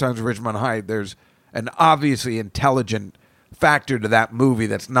especially Fast Times at Ridgemont High. There's an obviously intelligent factor to that movie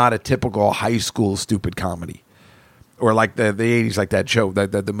that's not a typical high school stupid comedy. Or like the 80s, like that show,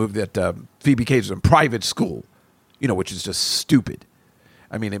 the movie that Phoebe Cates was in, Private School, which is just stupid.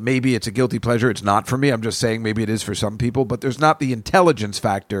 I mean, maybe it's a guilty pleasure. It's not for me. I'm just saying maybe it is for some people. But there's not the intelligence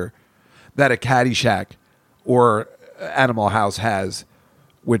factor that a Caddyshack or Animal House has,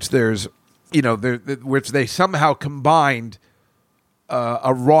 which there's, which they somehow combined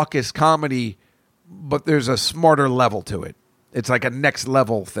a raucous comedy, but there's a smarter level to it. It's like a next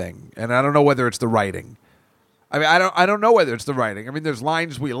level thing. And I don't know whether it's the writing. I mean, I don't know whether it's the writing. I mean, there's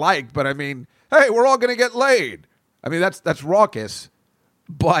lines we like, but I mean, hey, we're all going to get laid. I mean, that's raucous,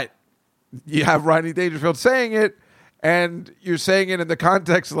 but you have Rodney Dangerfield saying it, and you're saying it in the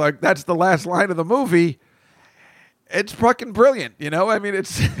context like that's the last line of the movie. It's fucking brilliant, I mean,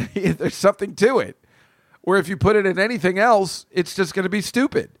 it's there's something to it. Where if you put it in anything else, it's just going to be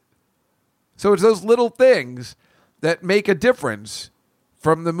stupid. So it's those little things that make a difference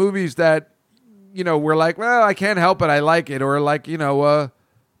from the movies that, we're like, well, I can't help it, I like it, or like, or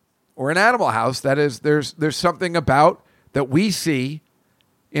an Animal House. That is, there's something about that we see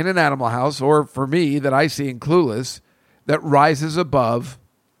in an Animal House, or for me, that I see in Clueless, that rises above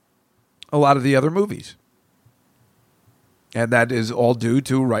a lot of the other movies. And that is all due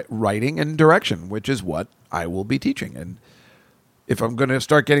to writing and direction, which is what I will be teaching. And if I'm going to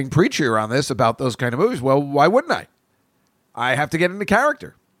start getting preachier on this about those kind of movies, well, why wouldn't I? I have to get into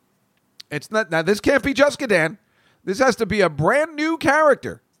character. It's not, now this can't be Jessica Dan. This has to be a brand new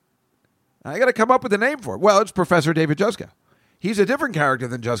character. I got to come up with a name for it. Well, it's Professor David Juskow. He's a different character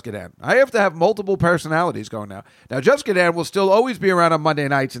than Jessica Dan. I have to have multiple personalities going now. Now, Jessica Dan will still always be around on Monday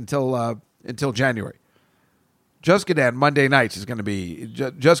nights until January. Jessica Dan Monday nights is going to be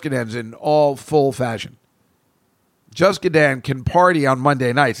Jessica Dan's in all full fashion. Jessica Dan can party on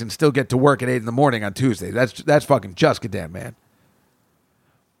Monday nights and still get to work at 8 in the morning on Tuesday. That's fucking Jessica Dan, man.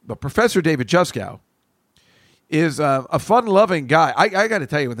 But Professor David Juskow is a fun-loving guy. I got to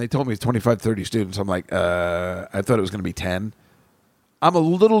tell you, when they told me it's 25, 30 students, I'm like, I thought it was going to be 10. I'm a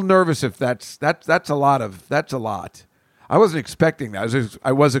little nervous if that's a lot. I wasn't expecting that.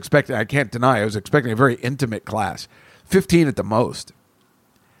 I was expecting, I can't deny, I was expecting a very intimate class. 15 at the most.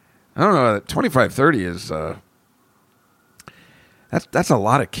 I don't know, 25, 30 is, that's a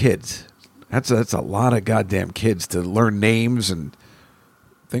lot of kids. That's a lot of goddamn kids to learn names and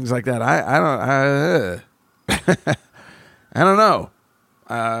things like that. I don't know.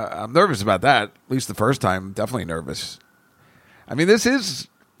 I'm nervous about that. At least the first time, definitely nervous. I mean, this is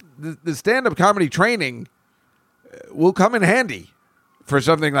the stand-up comedy training will come in handy for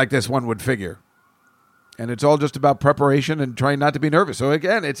something like this, one would figure. And it's all just about preparation and trying not to be nervous. So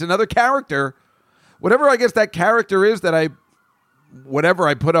again, it's another character. Whatever I guess that character is whatever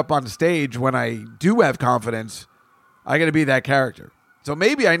I put up on stage when I do have confidence, I got to be that character. So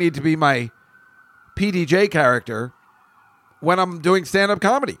maybe I need to be my PDJ character when I'm doing stand-up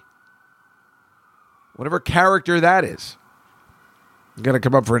comedy. Whatever character that is. I'm going to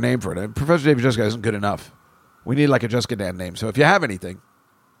come up for a name for it. And Professor David Juskow isn't good enough. We need like a Jessica Dan name. So if you have anything,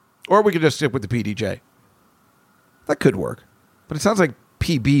 or we could just stick with the PDJ. That could work. But it sounds like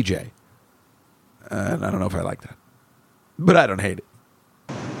PBJ. And I don't know if I like that. But I don't hate it.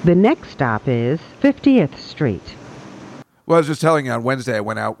 The next stop is 50th Street. Well, I was just telling you, on Wednesday, I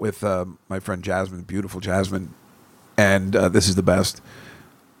went out with my friend Jasmine, beautiful Jasmine, and this is the best.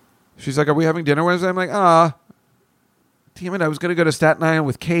 She's like, are we having dinner Wednesday? I'm like, damn it, I was going to go to Staten Island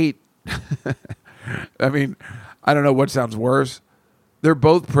with Kate. I mean, I don't know what sounds worse. They're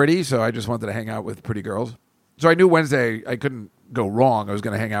both pretty, so I just wanted to hang out with pretty girls. So I knew Wednesday I couldn't go wrong. I was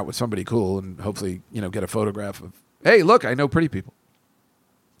going to hang out with somebody cool and hopefully, get a photograph of, hey, look, I know pretty people.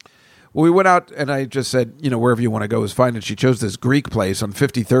 Well, we went out, and I just said, wherever you want to go is fine. And she chose this Greek place on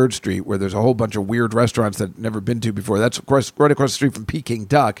 53rd Street where there's a whole bunch of weird restaurants that I've never been to before. That's, of course, right across the street from Peking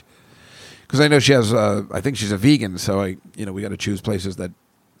Duck. Because I know she has, I think she's a vegan, so we got to choose places that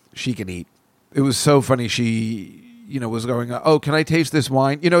she can eat. It was so funny. She, was going, oh, can I taste this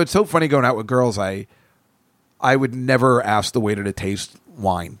wine? It's so funny going out with girls. I would never ask the waiter to taste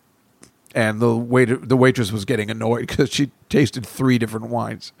wine. And the waitress was getting annoyed because she tasted 3 different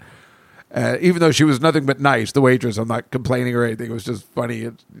wines. Even though she was nothing but nice, the waitress, I'm not complaining or anything. It was just funny.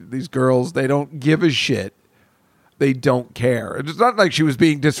 These girls, they don't give a shit. They don't care. It's not like she was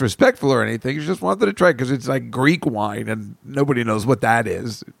being disrespectful or anything. She just wanted to try because it's like Greek wine and nobody knows what that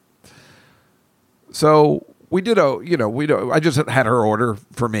is. So we did I just had her order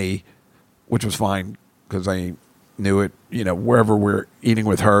for me, which was fine because I knew it, wherever we're eating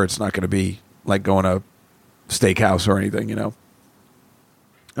with her, it's not going to be like going to a steakhouse or anything, And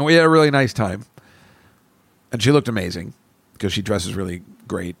we had a really nice time. And she looked amazing because she dresses really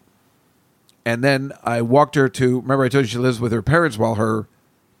great. And then I walked her to, remember I told you she lives with her parents while her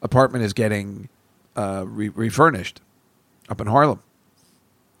apartment is getting refurnished up in Harlem.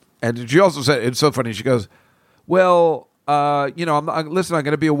 And she also said, it's so funny, she goes, well, I'm going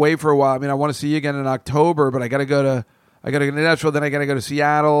to be away for a while. I mean, I want to see you again in October, but I got to go to Nashville, then I got to go to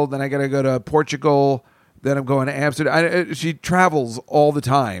Seattle, then I got to go to Portugal, then I'm going to Amsterdam. She travels all the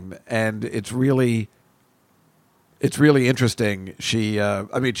time, and it's really interesting. She's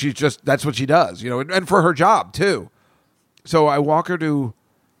just, that's what she does, and for her job too. So I walk her to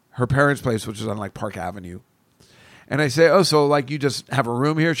her parents' place, which is on like Park Avenue. And I say, oh, so like you just have a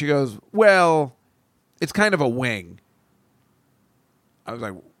room here? She goes, well, it's kind of a wing. I was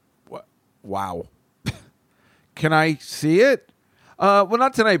like, what? Wow. Can I see it? Well,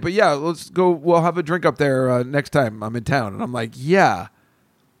 not tonight, but yeah, let's go. We'll have a drink up there next time I'm in town. And I'm like, yeah,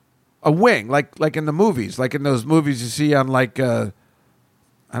 a wing, like in the movies, like in those movies you see on like, I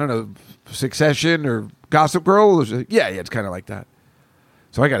don't know, Succession or Gossip Girl. Yeah, it's kind of like that.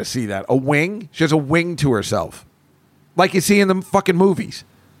 So I got to see that. A wing? She has a wing to herself. Like you see in the fucking movies.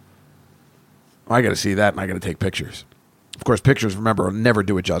 I got to see that, and I got to take pictures. Of course, pictures, remember, will never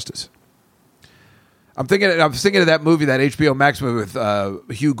do it justice. I was thinking of that movie, that HBO Max movie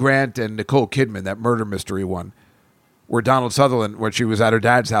with Hugh Grant and Nicole Kidman, that murder mystery one, where Donald Sutherland, when she was at her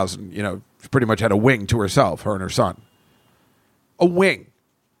dad's house, and she pretty much had a wing to herself, her and her son. A wing.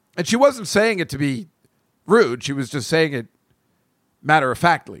 And she wasn't saying it to be rude. She was just saying it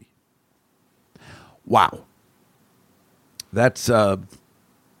matter-of-factly. Wow. That's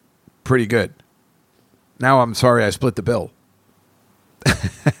pretty good. Now I'm sorry I split the bill.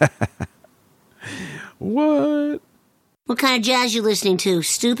 What? What kind of jazz you listening to?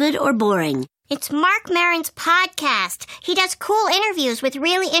 Stupid or boring? It's Mark Maron's podcast. He does cool interviews with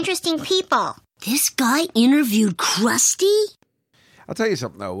really interesting people. This guy interviewed Krusty? I'll tell you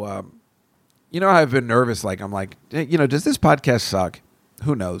something, though. I've been nervous. I'm like, does this podcast suck?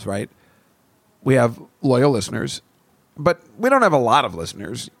 Who knows, right? We have loyal listeners, but we don't have a lot of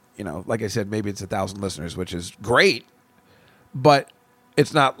listeners. Like I said, maybe it's 1,000 listeners, which is great, but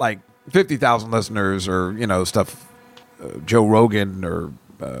it's not like 50,000 listeners or, stuff, Joe Rogan or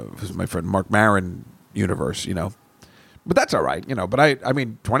who's my friend Mark Maron universe, But that's all right, But I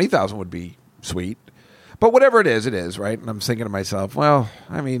mean, 20,000 would be sweet. But whatever it is, right? And I'm thinking to myself, well,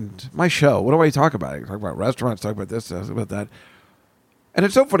 I mean, my show, what do I talk about? I talk about restaurants, talk about this, talk about that. And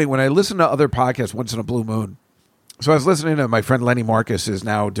it's so funny when I listen to other podcasts once in a blue moon. So I was listening to my friend Lenny Marcus is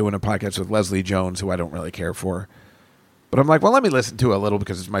now doing a podcast with Leslie Jones, who I don't really care for. But I'm like, well, let me listen to it a little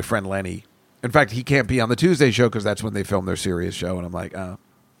because it's my friend Lenny. In fact, he can't be on the Tuesday show because that's when they film their serious show. And I'm like,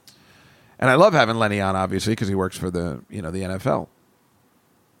 And I love having Lenny on, obviously, because he works for the NFL.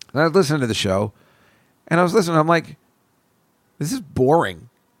 And I was listening to the show, and I was listening. I'm like, this is boring.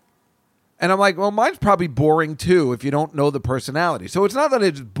 And I'm like, well, mine's probably boring, too, if you don't know the personality. So it's not that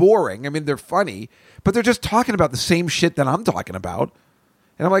it's boring. I mean, they're funny, but they're just talking about the same shit that I'm talking about.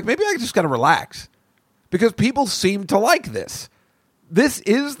 And I'm like, maybe I just got to relax. Because people seem to like this. This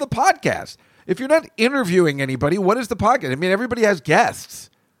is the podcast. If you're not interviewing anybody, what is the podcast? I mean, everybody has guests.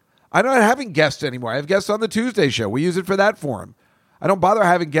 I'm not having guests anymore. I have guests on the Tuesday show. We use it for that forum. I don't bother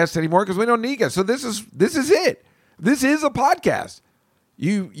having guests anymore because we don't need guests. So this is it. This is a podcast.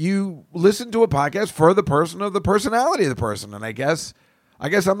 You listen to a podcast for the person of the personality of the person. And I guess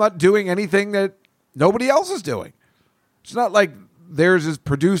I'm not doing anything that nobody else is doing. It's not like theirs is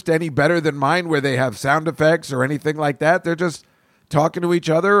produced any better than mine where they have sound effects or anything like that. They're just talking to each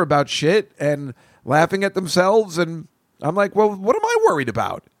other about shit and laughing at themselves. And I'm like, well, what am I worried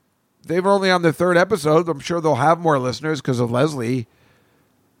about? They've only on their third episode. I'm sure they'll have more listeners because of Leslie.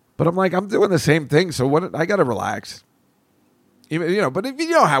 But I'm like, I'm doing the same thing. So what? I got to relax. But if you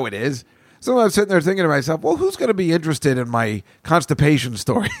know how it is. So I'm sitting there thinking to myself, well, who's going to be interested in my constipation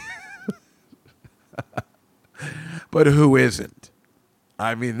story? But who isn't?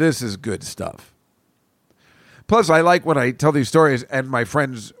 I mean, this is good stuff. Plus, I like when I tell these stories and my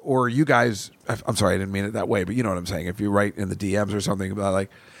friends or you guys, I'm sorry, I didn't mean it that way, but you know what I'm saying. If you write in the DMs or something about like,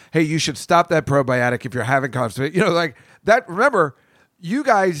 hey, you should stop that probiotic if you're having constipation. Like that. Remember, you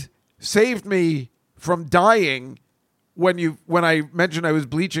guys saved me from dying when I mentioned I was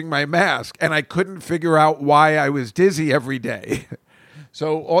bleaching my mask and I couldn't figure out why I was dizzy every day.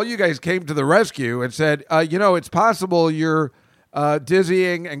 So all you guys came to the rescue and said, it's possible you're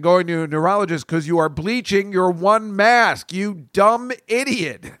dizzying and going to a neurologist because you are bleaching your one mask, you dumb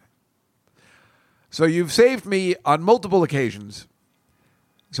idiot. So you've saved me on multiple occasions.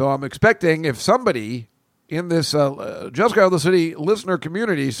 So I'm expecting if somebody in this Just Got Out of the City listener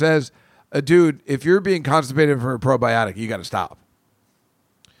community says, dude, if you're being constipated from a probiotic, you got to stop.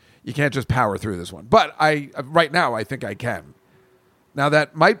 You can't just power through this one. But right now, I think I can. Now,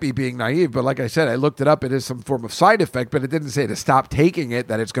 that might be being naive, but like I said, I looked it up. It is some form of side effect, but it didn't say to stop taking it,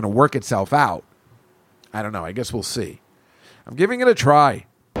 that it's going to work itself out. I don't know. I guess we'll see. I'm giving it a try.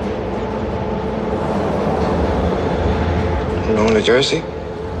 You going to Jersey?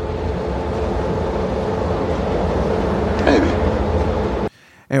 Maybe.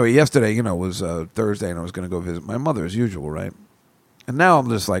 Anyway, yesterday, was Thursday, and I was going to go visit my mother as usual, right? And now I'm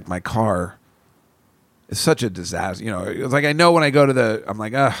just like, my car is such a disaster. It's like I know when I go to I'm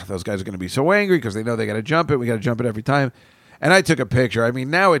like, those guys are going to be so angry because they know they got to jump it. We got to jump it every time. And I took a picture. I mean,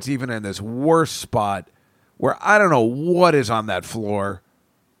 now it's even in this worse spot where I don't know what is on that floor.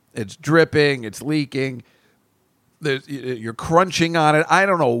 It's dripping. It's leaking. You're crunching on it. I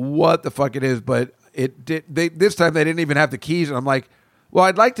don't know what the fuck it is, but this time they didn't even have the keys. And I'm like, well,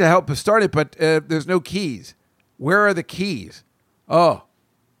 I'd like to help to start it, but there's no keys. Where are the keys? Oh,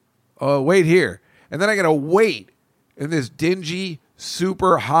 wait here. And then I got to wait in this dingy,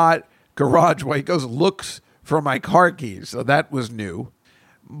 super hot garage while he goes looks for my car keys. So that was new.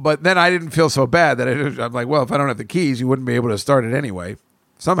 But then I didn't feel so bad that I'm like, well, if I don't have the keys, you wouldn't be able to start it anyway.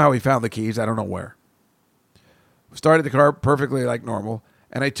 Somehow he found the keys. I don't know where. Started the car perfectly like normal.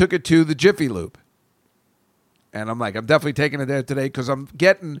 And I took it to the Jiffy Lube. And I'm like, I'm definitely taking it there today because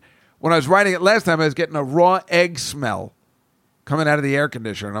when I was riding it last time, I was getting a raw egg smell coming out of the air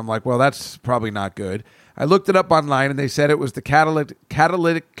conditioner. And I'm like, well, that's probably not good. I looked it up online and they said it was the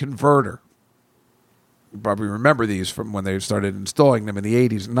catalytic converter. You probably remember these from when they started installing them in the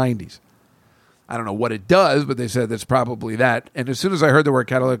 80s and 90s. I don't know what it does, but they said that's probably that. And as soon as I heard the word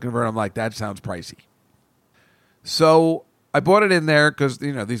catalytic converter, I'm like, that sounds pricey. So I bought it in there because,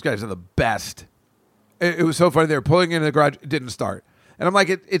 these guys are the best. It was so funny. They were pulling it in the garage. It didn't start. And I'm like,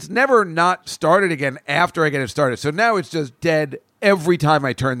 it's never not started again after I get it started. So now it's just dead every time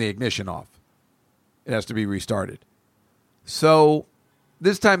I turn the ignition off. It has to be restarted. So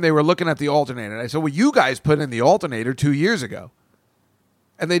this time they were looking at the alternator. And I said, well, you guys put in the alternator 2 years ago.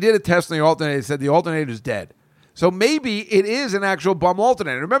 And they did a test on the alternator. They said the alternator is dead. So maybe it is an actual bum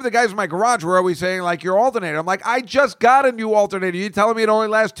alternator. Remember the guys in my garage were always saying, like, your alternator. I'm like, I just got a new alternator. You telling me it only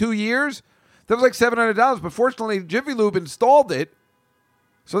lasts 2 years? That was like $700. But fortunately, Jiffy Lube installed it.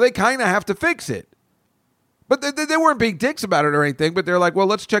 So they kind of have to fix it. But they weren't being dicks about it or anything. But they're like, well,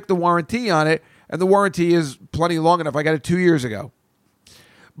 let's check the warranty on it. And the warranty is plenty long enough. I got it 2 years ago.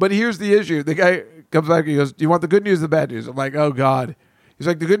 But here's the issue. The guy comes back and he goes, do you want the good news or the bad news? I'm like, oh, God. He's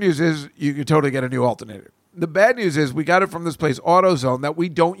like, the good news is you can totally get a new alternator. The bad news is we got it from this place, AutoZone, that we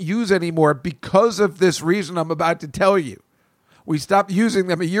don't use anymore because of this reason I'm about to tell you. We stopped using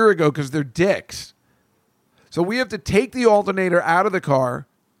them a year ago because they're dicks. So we have to take the alternator out of the car,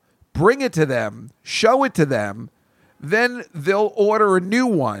 bring it to them, show it to them, then they'll order a new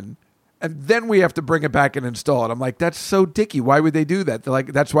one, and then we have to bring it back and install it. I'm like, that's so dicky. Why would they do that? They're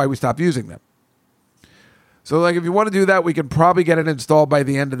like, that's why we stopped using them. So, like, if you want to do that, we can probably get it installed by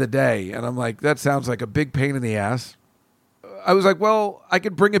the end of the day. And I'm like, that sounds like a big pain in the ass. I was like, well, I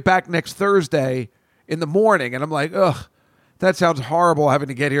could bring it back next Thursday in the morning. And I'm like, ugh, that sounds horrible having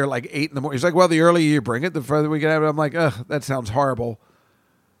to get here at like 8 in the morning. He's like, well, the earlier you bring it, the further we can have it. I'm like, ugh, that sounds horrible.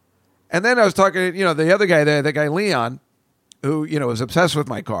 And then I was talking to, the other guy there, the guy Leon, who, is obsessed with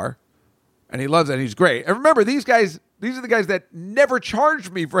my car. And he loves it. And he's great. And remember, these are the guys that never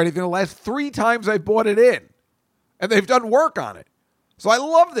charged me for anything the last 3 times I bought it in. And they've done work on it. So I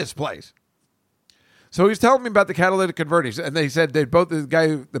love this place. So he's telling me about the catalytic converters. And they said they both,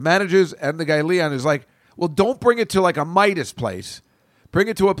 the managers and the guy Leon is like, well, don't bring it to like a Midas place. Bring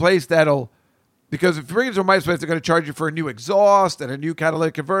it to a place because if you bring it to a Midas place, they're going to charge you for a new exhaust and a new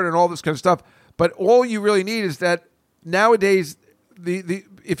catalytic converter and all this kind of stuff. But all you really need is that nowadays,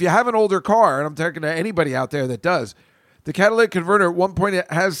 if you have an older car, and I'm talking to anybody out there that does, the catalytic converter at one point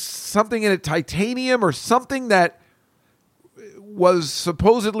it has something in it, titanium or something that was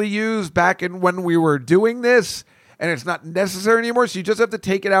supposedly used back in when we were doing this, and it's not necessary anymore. So you just have to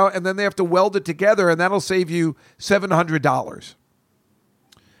take it out, and then they have to weld it together, and that'll save you $700.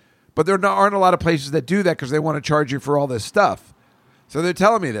 But there aren't a lot of places that do that because they want to charge you for all this stuff. So they're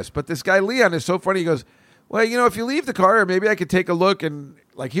telling me this. But this guy Leon is so funny. He goes, well, if you leave the car, maybe I could take a look and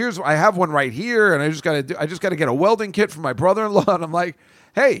like I have one right here, and I just got to get a welding kit from my brother-in-law. And I'm like,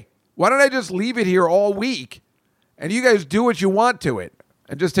 hey, why don't I just leave it here all week, and you guys do what you want to it,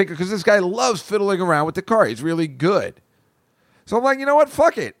 and just take it because this guy loves fiddling around with the car. He's really good. So I'm like, you know what?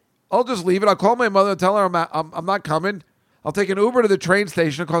 Fuck it. I'll just leave it. I'll call my mother and tell her I'm not coming. I'll take an Uber to the train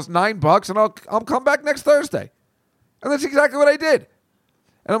station. It costs $9, and I'll come back next Thursday. And that's exactly what I did.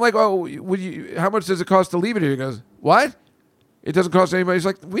 And I'm like, oh, how much does it cost to leave it here? He goes, what? It doesn't cost anybody. He's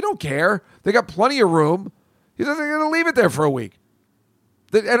like, we don't care. They got plenty of room. He says they're going to leave it there for a week.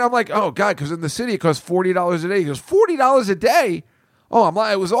 And I'm like, oh, God, because in the city it costs $40 a day. He goes, $40 a day? Oh, I'm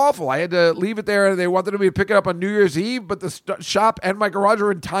like, it was awful. I had to leave it there, and they wanted me to pick it up on New Year's Eve, but the shop and my garage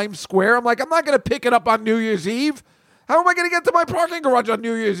are in Times Square. I'm like, I'm not going to pick it up on New Year's Eve. How am I going to get to my parking garage on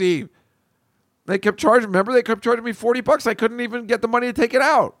New Year's Eve? They kept charging me $40. I couldn't even get the money to take it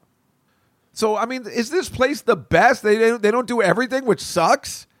out. So, I mean, is this place the best? They don't do everything, which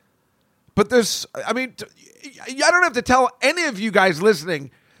sucks. But I don't have to tell any of you guys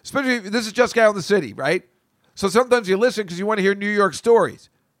listening, especially if this is Just Guy in the City, right? So sometimes you listen because you want to hear New York stories.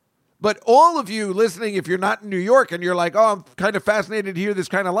 But all of you listening, if you're not in New York and you're like, oh, I'm kind of fascinated to hear this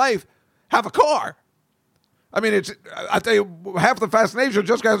kind of life, have a car. I mean, I tell you, half the fascination of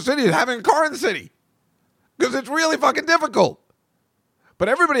Just Guy in the City is having a car in the city. Because it's really fucking difficult. But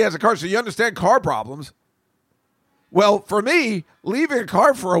everybody has a car, so you understand car problems. Well, for me, leaving a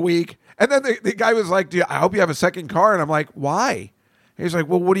car for a week, and then the guy was like, I hope you have a second car. And I'm like, why? He's like,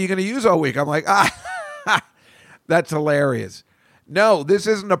 well, what are you going to use all week? I'm like, that's hilarious. No, this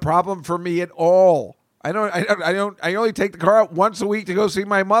isn't a problem for me at all. I only take the car out once a week to go see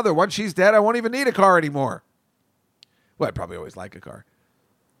my mother. Once she's dead, I won't even need a car anymore. Well, I'd probably always like a car.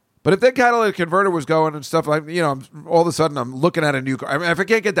 But if that catalytic converter was going and stuff like, all of a sudden I'm looking at a new car. I mean, if I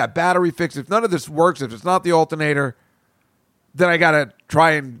can't get that battery fixed, if none of this works, if it's not the alternator, then I got to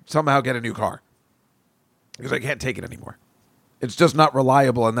try and somehow get a new car. Because I can't take it anymore. It's just not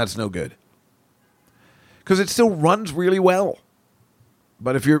reliable, and that's no good. Because it still runs really well.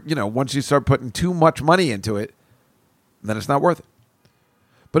 But if you're, once you start putting too much money into it, then it's not worth it.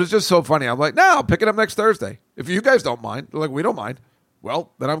 But it's just so funny. I'm like, no, I'll pick it up next Thursday. If you guys don't mind, they're like, we don't mind.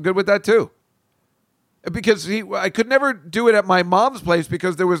 Well, then I'm good with that too. Because I could never do it at my mom's place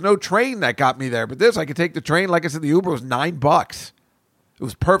because there was no train that got me there. But this, I could take the train. Like I said, the Uber was $9. It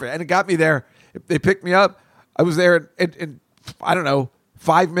was perfect. And it got me there. They picked me up. I was there in I don't know,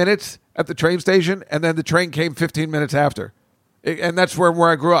 5 minutes at the train station. And then the train came 15 minutes after. And that's where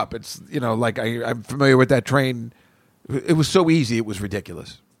I grew up. It's, like I'm familiar with that train. It was so easy. It was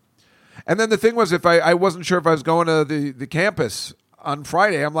ridiculous. And then the thing was, if I wasn't sure if I was going to the campus on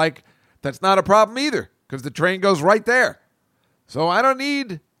Friday, I'm like, that's not a problem either because the train goes right there. So I don't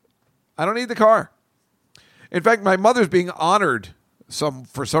need the car. In fact, my mother's being honored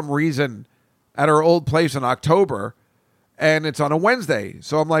for some reason at her old place in October, and it's on a Wednesday.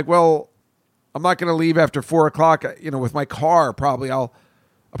 So I'm like, well, I'm not going to leave after 4:00. With my car, probably I'll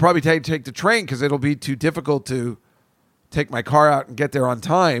probably take the train because it'll be too difficult to take my car out and get there on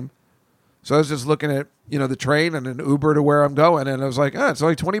time. So I was just looking at, the train and an Uber to where I'm going. And I was like, it's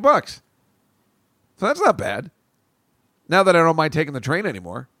only $20. So that's not bad. Now that I don't mind taking the train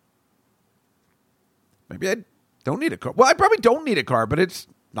anymore. Maybe I don't need a car. Well, I probably don't need a car, but it's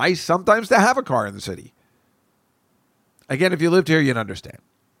nice sometimes to have a car in the city. Again, if you lived here, you'd understand.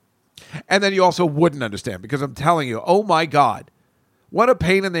 And then you also wouldn't understand because I'm telling you, oh my God, what a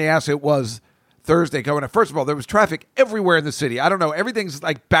pain in the ass it was Thursday going. First of all, there was traffic everywhere in the city. I don't know. Everything's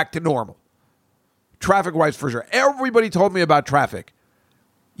like back to normal. Traffic-wise, for sure. Everybody told me about traffic.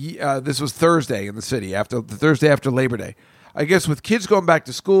 This was Thursday in the city, the Thursday after Labor Day. I guess with kids going back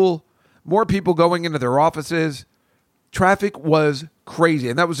to school, more people going into their offices, traffic was crazy.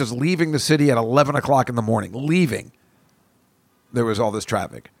 And that was just leaving the city at 11 o'clock in the morning. Leaving. There was all this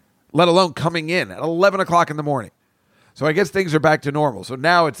traffic. Let alone coming in at 11 o'clock in the morning. So I guess things are back to normal. So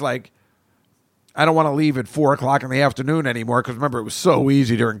now it's like, I don't want to leave at 4 o'clock in the afternoon anymore because remember, it was so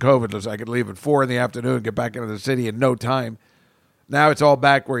easy during COVID. I could leave at 4 in the afternoon, get back into the city in no time. Now it's all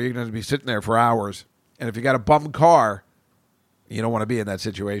back where you're going to be sitting there for hours. And if you got a bum car, you don't want to be in that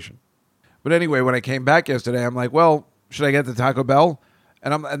situation. But anyway, when I came back yesterday, I'm like, well, should I get the Taco Bell?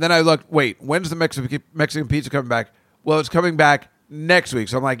 And then I looked, wait, when's the Mexican pizza coming back? Well, it's coming back next week.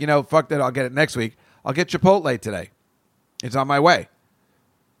 So I'm like, fuck that. I'll get it next week. I'll get Chipotle today. It's on my way.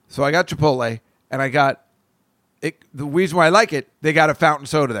 So I got Chipotle. And I got it. The reason why I like it, they got a fountain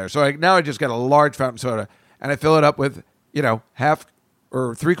soda there. So now I just got a large fountain soda, and I fill it up with, half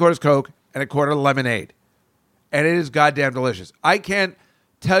or 3/4 Coke and 1/4 lemonade. And it is goddamn delicious. I can't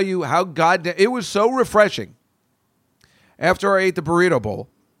tell you how it was so refreshing after I ate the burrito bowl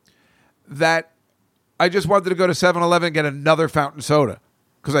that I just wanted to go to 7-Eleven and get another fountain soda.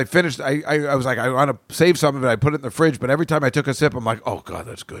 Because I finished, I was like, I want to save some of it. I put it in the fridge, but every time I took a sip, I'm like, oh, God,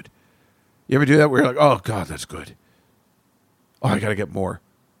 that's good. You ever do that where you're like, oh, God, that's good. Oh, I got to get more.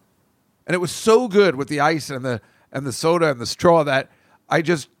 And it was so good with the ice and the soda and the straw that I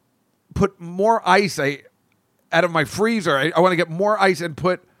just put more ice out of my freezer. I want to get more ice and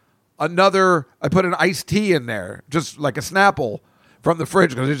I put an iced tea in there, just like a Snapple from the fridge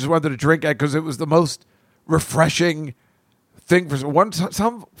because I just wanted to drink it because it was the most refreshing thing for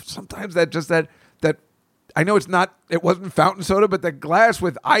sometimes that I know it wasn't fountain soda, but the glass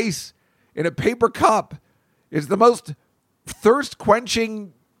with ice in a paper cup is the most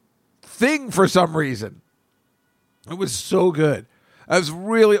thirst-quenching thing for some reason. It was so good. I was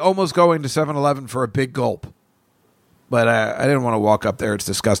really almost going to 7-Eleven for a big gulp. But I didn't want to walk up there. It's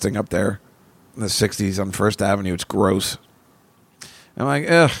disgusting up there in the 60s on First Avenue. It's gross. I'm like,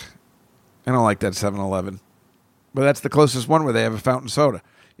 ugh. I don't like that 7-Eleven. But that's the closest one where they have a fountain soda.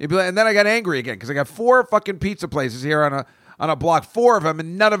 And then I got angry again because I got 4 fucking pizza places here on a block, 4 of them,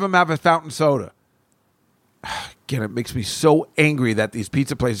 and none of them have a fountain soda. Again, it makes me so angry that these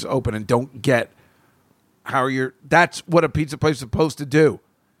pizza places open and don't get that's what a pizza place is supposed to do.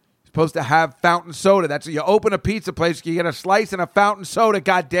 It's supposed to have fountain soda. That's you open a pizza place, you get a slice and a fountain soda,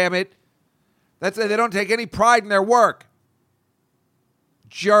 God damn it. They don't take any pride in their work.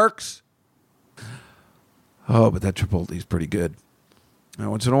 Jerks. Oh, but that Chipotle is pretty good. Now,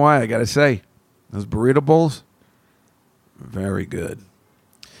 once in a while, I got to say, those burrito bowls, Very good.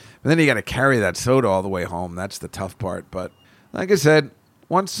 But then you got to carry that soda all the way home. That's the tough part. But like I said,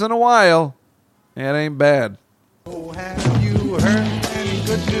 once in a while, it ain't bad. Oh, have you heard any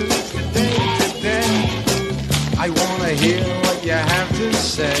good news today? I want to hear what you have to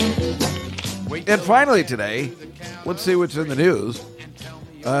say. And finally today, let's see what's in the news.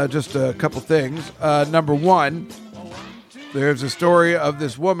 Just a couple things. Number one, there's a story of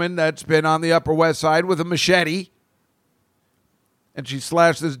this woman that's been on the Upper West Side with a machete. And she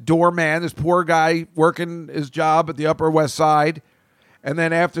slashed this doorman, this poor guy working his job at the Upper West Side. And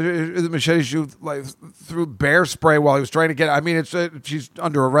then after the machete, she threw bear spray while he was trying to get. I mean, she's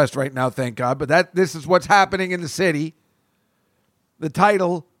under arrest right now, thank God. But this is what's happening in the city. The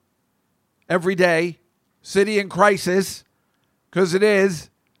title, every day, City in Crisis, because it is.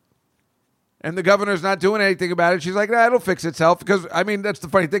 And the governor's not doing anything about it. She's like, it'll fix itself. Because, I mean, that's the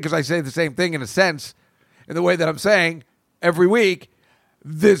funny thing, because I say the same thing in a sense, in the way that I'm saying every week,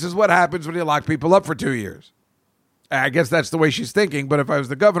 this is what happens when you lock people up for 2 years. I guess that's the way she's thinking, but if I was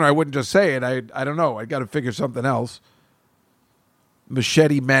the governor, I wouldn't just say it. I don't know. I got to figure something else.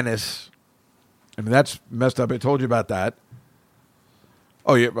 Machete menace. I mean, that's messed up. I told you about that.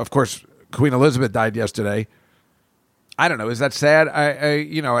 Oh, yeah, of course, Queen Elizabeth died yesterday. I don't know. Is that sad?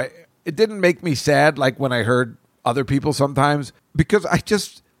 It didn't make me sad like when I heard other people sometimes, because after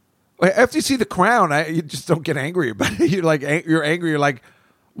you see The Crown, you just don't get angry about it. You're angry. You're like,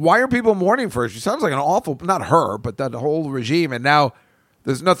 why are people mourning for her? She sounds like an awful, not her, but that whole regime. And now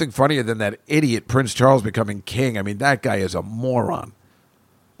there's nothing funnier than that idiot Prince Charles becoming king. I mean, that guy is a moron.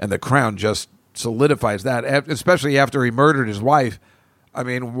 And The Crown just solidifies that, especially after he murdered his wife. I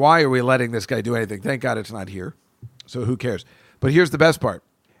mean, why are we letting this guy do anything? Thank God it's not here. So who cares? But here's the best part.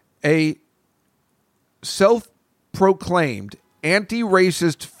 A self-proclaimed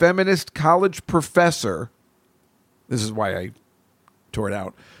anti-racist feminist college professor, this is why I tore it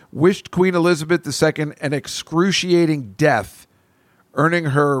out, wished Queen Elizabeth II an excruciating death, earning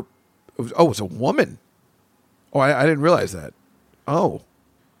her, it's a woman. Oh, I didn't realize that. Oh,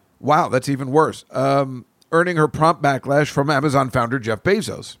 wow, that's even worse. Earning her prompt backlash from Amazon founder Jeff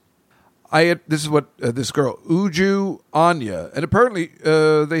Bezos. This is what this girl, Uju Anya, and apparently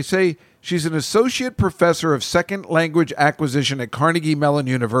they say she's an associate professor of second language acquisition at Carnegie Mellon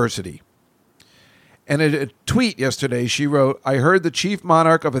University. And in a tweet yesterday, she wrote, I heard the chief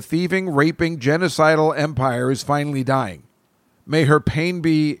monarch of a thieving, raping, genocidal empire is finally dying. May her pain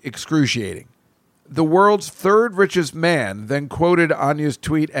be excruciating. The world's third richest man then quoted Anya's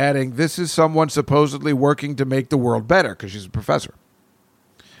tweet, adding, this is someone supposedly working to make the world better, because she's a professor.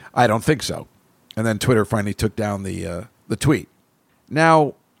 I don't think so. And then Twitter finally took down the tweet.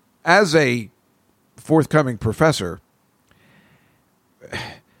 Now, as a forthcoming professor,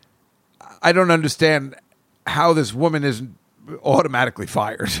 I don't understand how this woman isn't automatically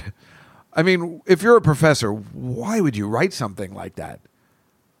fired. I mean, if you're a professor, why would you write something like that?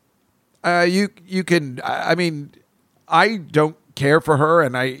 You can, I mean, I don't care for her.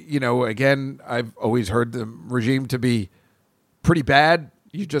 And I've always heard the regime to be pretty bad.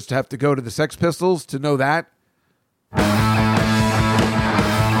 You just have to go to the Sex Pistols to know that.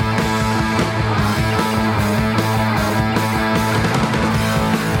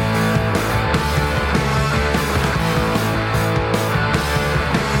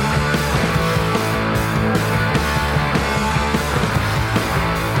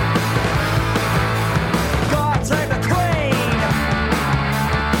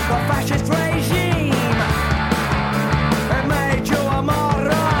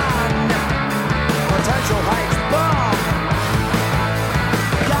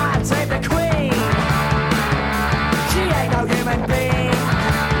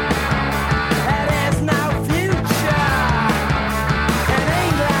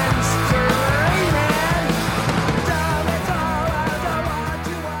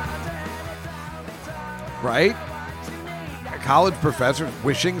 Right? A college professor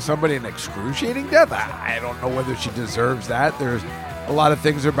wishing somebody an excruciating death? I don't know whether she deserves that. There's a lot of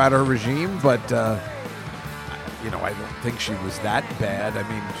things about her regime, but, I don't think she was that bad. I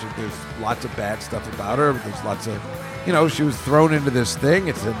mean, there's lots of bad stuff about her. There's lots of, she was thrown into this thing.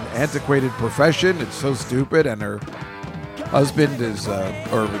 It's an antiquated profession. It's so stupid. And her husband is,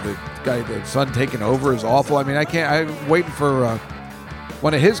 or the son taking over is awful. I mean, I'm waiting for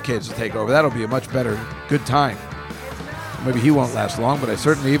one of his kids to take over. That'll be a much better, good time. Maybe he won't last long, but I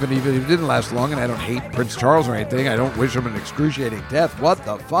certainly, even if he didn't last long, and I don't hate Prince Charles or anything, I don't wish him an excruciating death. What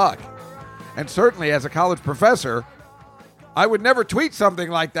the fuck? And certainly as a college professor, I would never tweet something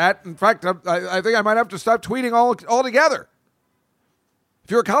like that. In fact, I think I might have to stop tweeting altogether. If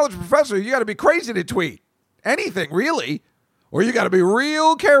you're a college professor, you got to be crazy to tweet anything, really. or you got to be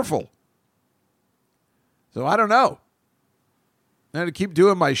real careful. So I don't know. I had to keep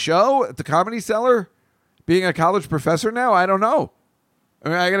doing my show at the Comedy Cellar, being a college professor now. I don't know. I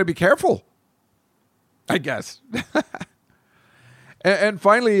mean, I got to be careful, I guess. and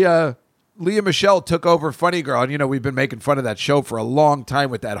finally, Leah Michelle took over Funny Girl. And, we've been making fun of that show for a long time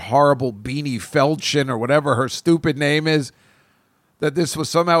with that horrible Beanie Feldschen or whatever her stupid name is, that this was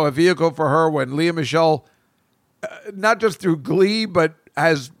somehow a vehicle for her when Leah Michelle, not just through Glee, but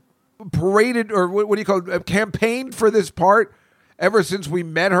has paraded, or what do you call it, campaigned for this part ever since we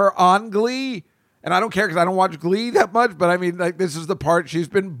met her on Glee. And I don't care because I don't watch Glee that much, but I mean, like, this is the part she's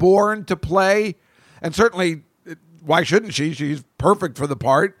been born to play. And certainly, why shouldn't she? She's perfect for the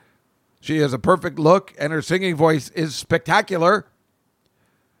part. She has a perfect look, and her singing voice is spectacular.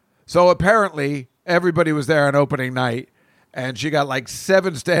 So apparently, everybody was there on opening night, and she got like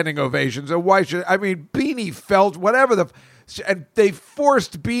 7 standing ovations. And why should, I mean, Beanie felt whatever and they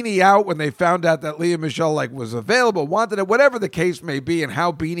forced Beanie out when they found out that Leah Michelle was available, wanted it, whatever the case may be, and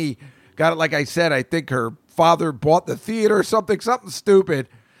how Beanie got it. Like I said, I think her father bought the theater or something stupid,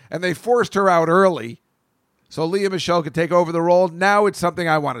 and they forced her out early so Leah Michelle could take over the role. Now it's something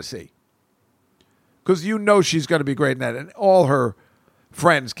I want to see, because she's going to be great in that, and all her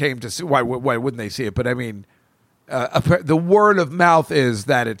friends came to see. Why wouldn't they see it? But I mean, the word of mouth is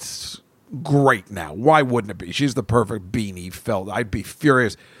that it's great now. Why wouldn't it be? She's the perfect Beanie Feld. I'd be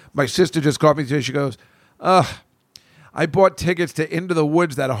furious. My sister just called me today. She goes, I bought tickets to Into the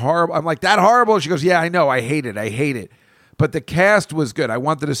Woods, that horrible. I'm like, that horrible? She goes, yeah, I know. I hate it. But the cast was good. I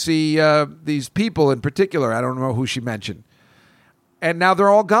wanted to see these people in particular. I don't know who she mentioned. And now they're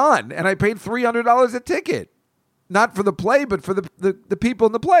all gone. And I paid $300 a ticket. Not for the play, but for the people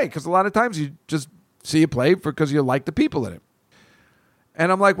in the play. Because a lot of times you just see a play because you like the people in it. And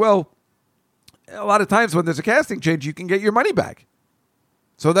I'm like, well, a lot of times when there's a casting change, you can get your money back.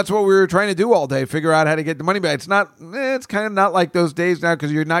 So that's what we were trying to do all day, figure out how to get the money back. It's kind of not like those days now,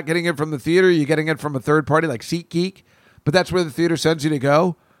 because you're not getting it from the theater. You're getting it from a third party like SeatGeek. But that's where the theater sends you to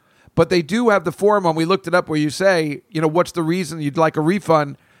go. But they do have the form when we looked it up where you say, what's the reason you'd like a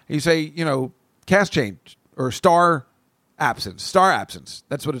refund? And you say, cast change or star absence.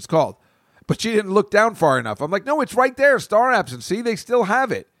 That's what it's called. But she didn't look down far enough. I'm like, no, it's right there. Star absence. See, they still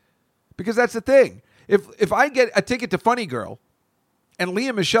have it. Because that's the thing. If I get a ticket to Funny Girl and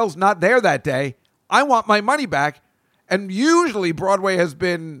Leah Michelle's not there that day, I want my money back. And usually Broadway has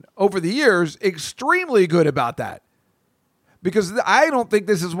been, over the years, extremely good about that. Because I don't think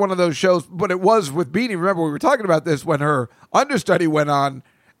this is one of those shows, but it was with Beanie. Remember, we were talking about this when her understudy went on,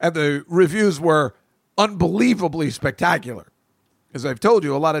 and the reviews were unbelievably spectacular. As I've told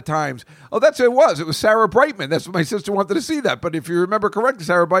you a lot of times, that's what it was. It was Sarah Brightman. That's what my sister wanted to see that. But if you remember correctly,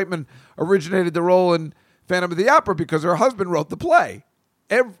 Sarah Brightman originated the role in Phantom of the Opera because her husband wrote the play.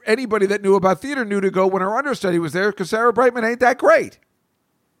 Anybody that knew about theater knew to go when her understudy was there, because Sarah Brightman ain't that great.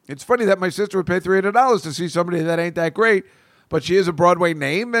 It's funny that my sister would pay $300 to see somebody that ain't that great, but she is a Broadway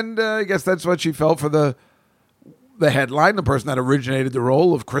name, and I guess that's what she felt for the headline. The person that originated the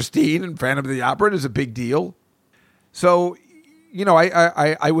role of Christine in Phantom of the Opera is a big deal. So,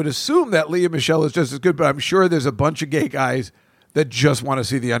 I would assume that Leah Michelle is just as good, but I'm sure there's a bunch of gay guys that just want to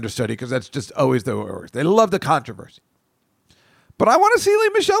see the understudy, because that's just always the worst. They love the controversy. But I want to see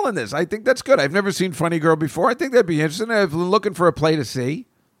Leah Michelle in this. I think that's good. I've never seen Funny Girl before. I think that'd be interesting. I've been looking for a play to see.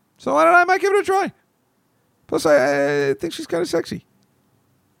 So I might give it a try. Plus, I think she's kind of sexy.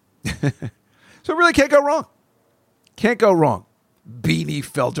 So really can't go wrong. Can't go wrong. Beanie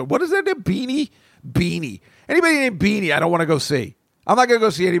Felter. What is that name? Beanie. Anybody named Beanie, I don't want to go see. I'm not going to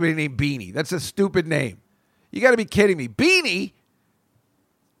go see anybody named Beanie. That's a stupid name. You got to be kidding me. Beanie?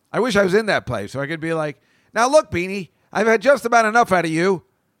 I wish I was in that play so I could be like, now look, Beanie, I've had just about enough out of you.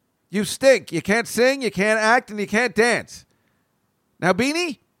 You stink. You can't sing, you can't act, and you can't dance. Now,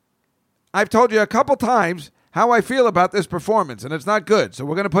 Beanie, I've told you a couple times how I feel about this performance, and it's not good, so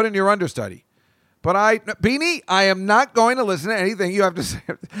we're going to put in your understudy. But Beanie, I am not going to listen to anything you have to say.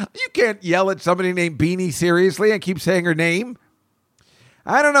 You can't yell at somebody named Beanie seriously and keep saying her name.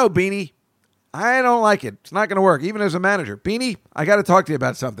 I don't know, Beanie. I don't like it. It's not going to work, even as a manager. Beanie, I got to talk to you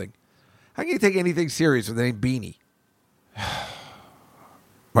about something. How can you take anything serious with the name Beanie?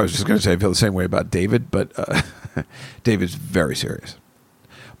 I was just going to say I feel the same way about David, but David's very serious.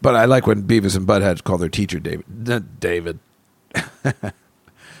 But I like when Beavis and Butthead call their teacher David. David.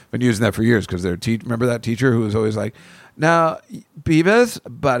 Been using that for years because their remember that teacher who was always like, now, Beavis,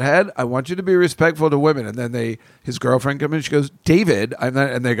 Butthead, I want you to be respectful to women. And then his girlfriend comes in, she goes, David.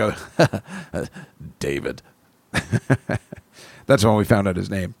 And they go, David. That's when we found out his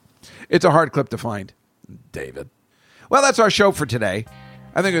name. It's a hard clip to find. David. Well, that's our show for today.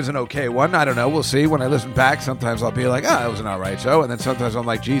 I think it was an okay one. I don't know. We'll see. When I listen back, sometimes I'll be like, it was an all right show. And then sometimes I'm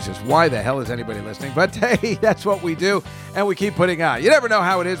like, Jesus, why the hell is anybody listening? But hey, that's what we do. And we keep putting out. You never know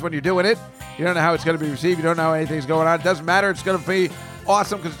how it is when you're doing it. You don't know how it's going to be received. You don't know how anything's going on. It doesn't matter. It's going to be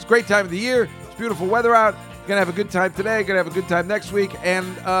awesome because it's a great time of the year. It's beautiful weather out. You're going to have a good time today. You're going to have a good time next week.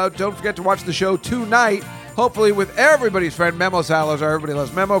 And don't forget to watch the show tonight, hopefully with everybody's friend, Memo Salazar. Everybody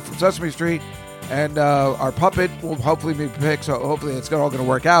loves Memo from Sesame Street. And our puppet will hopefully be picked, so hopefully it's all going to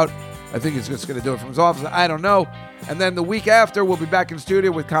work out. I think he's just going to do it from his office. I don't know. And then the week after, we'll be back in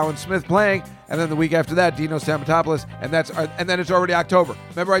studio with Colin Smith playing. And then the week after that, Dino Stamatopoulos. And then it's already October.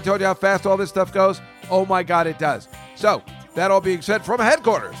 Remember I told you how fast all this stuff goes? Oh, my God, it does. So, that all being said from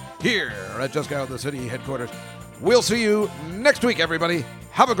headquarters here at Just Got Out of the City headquarters. We'll see you next week, everybody.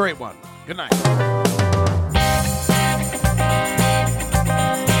 Have a great one. Good night.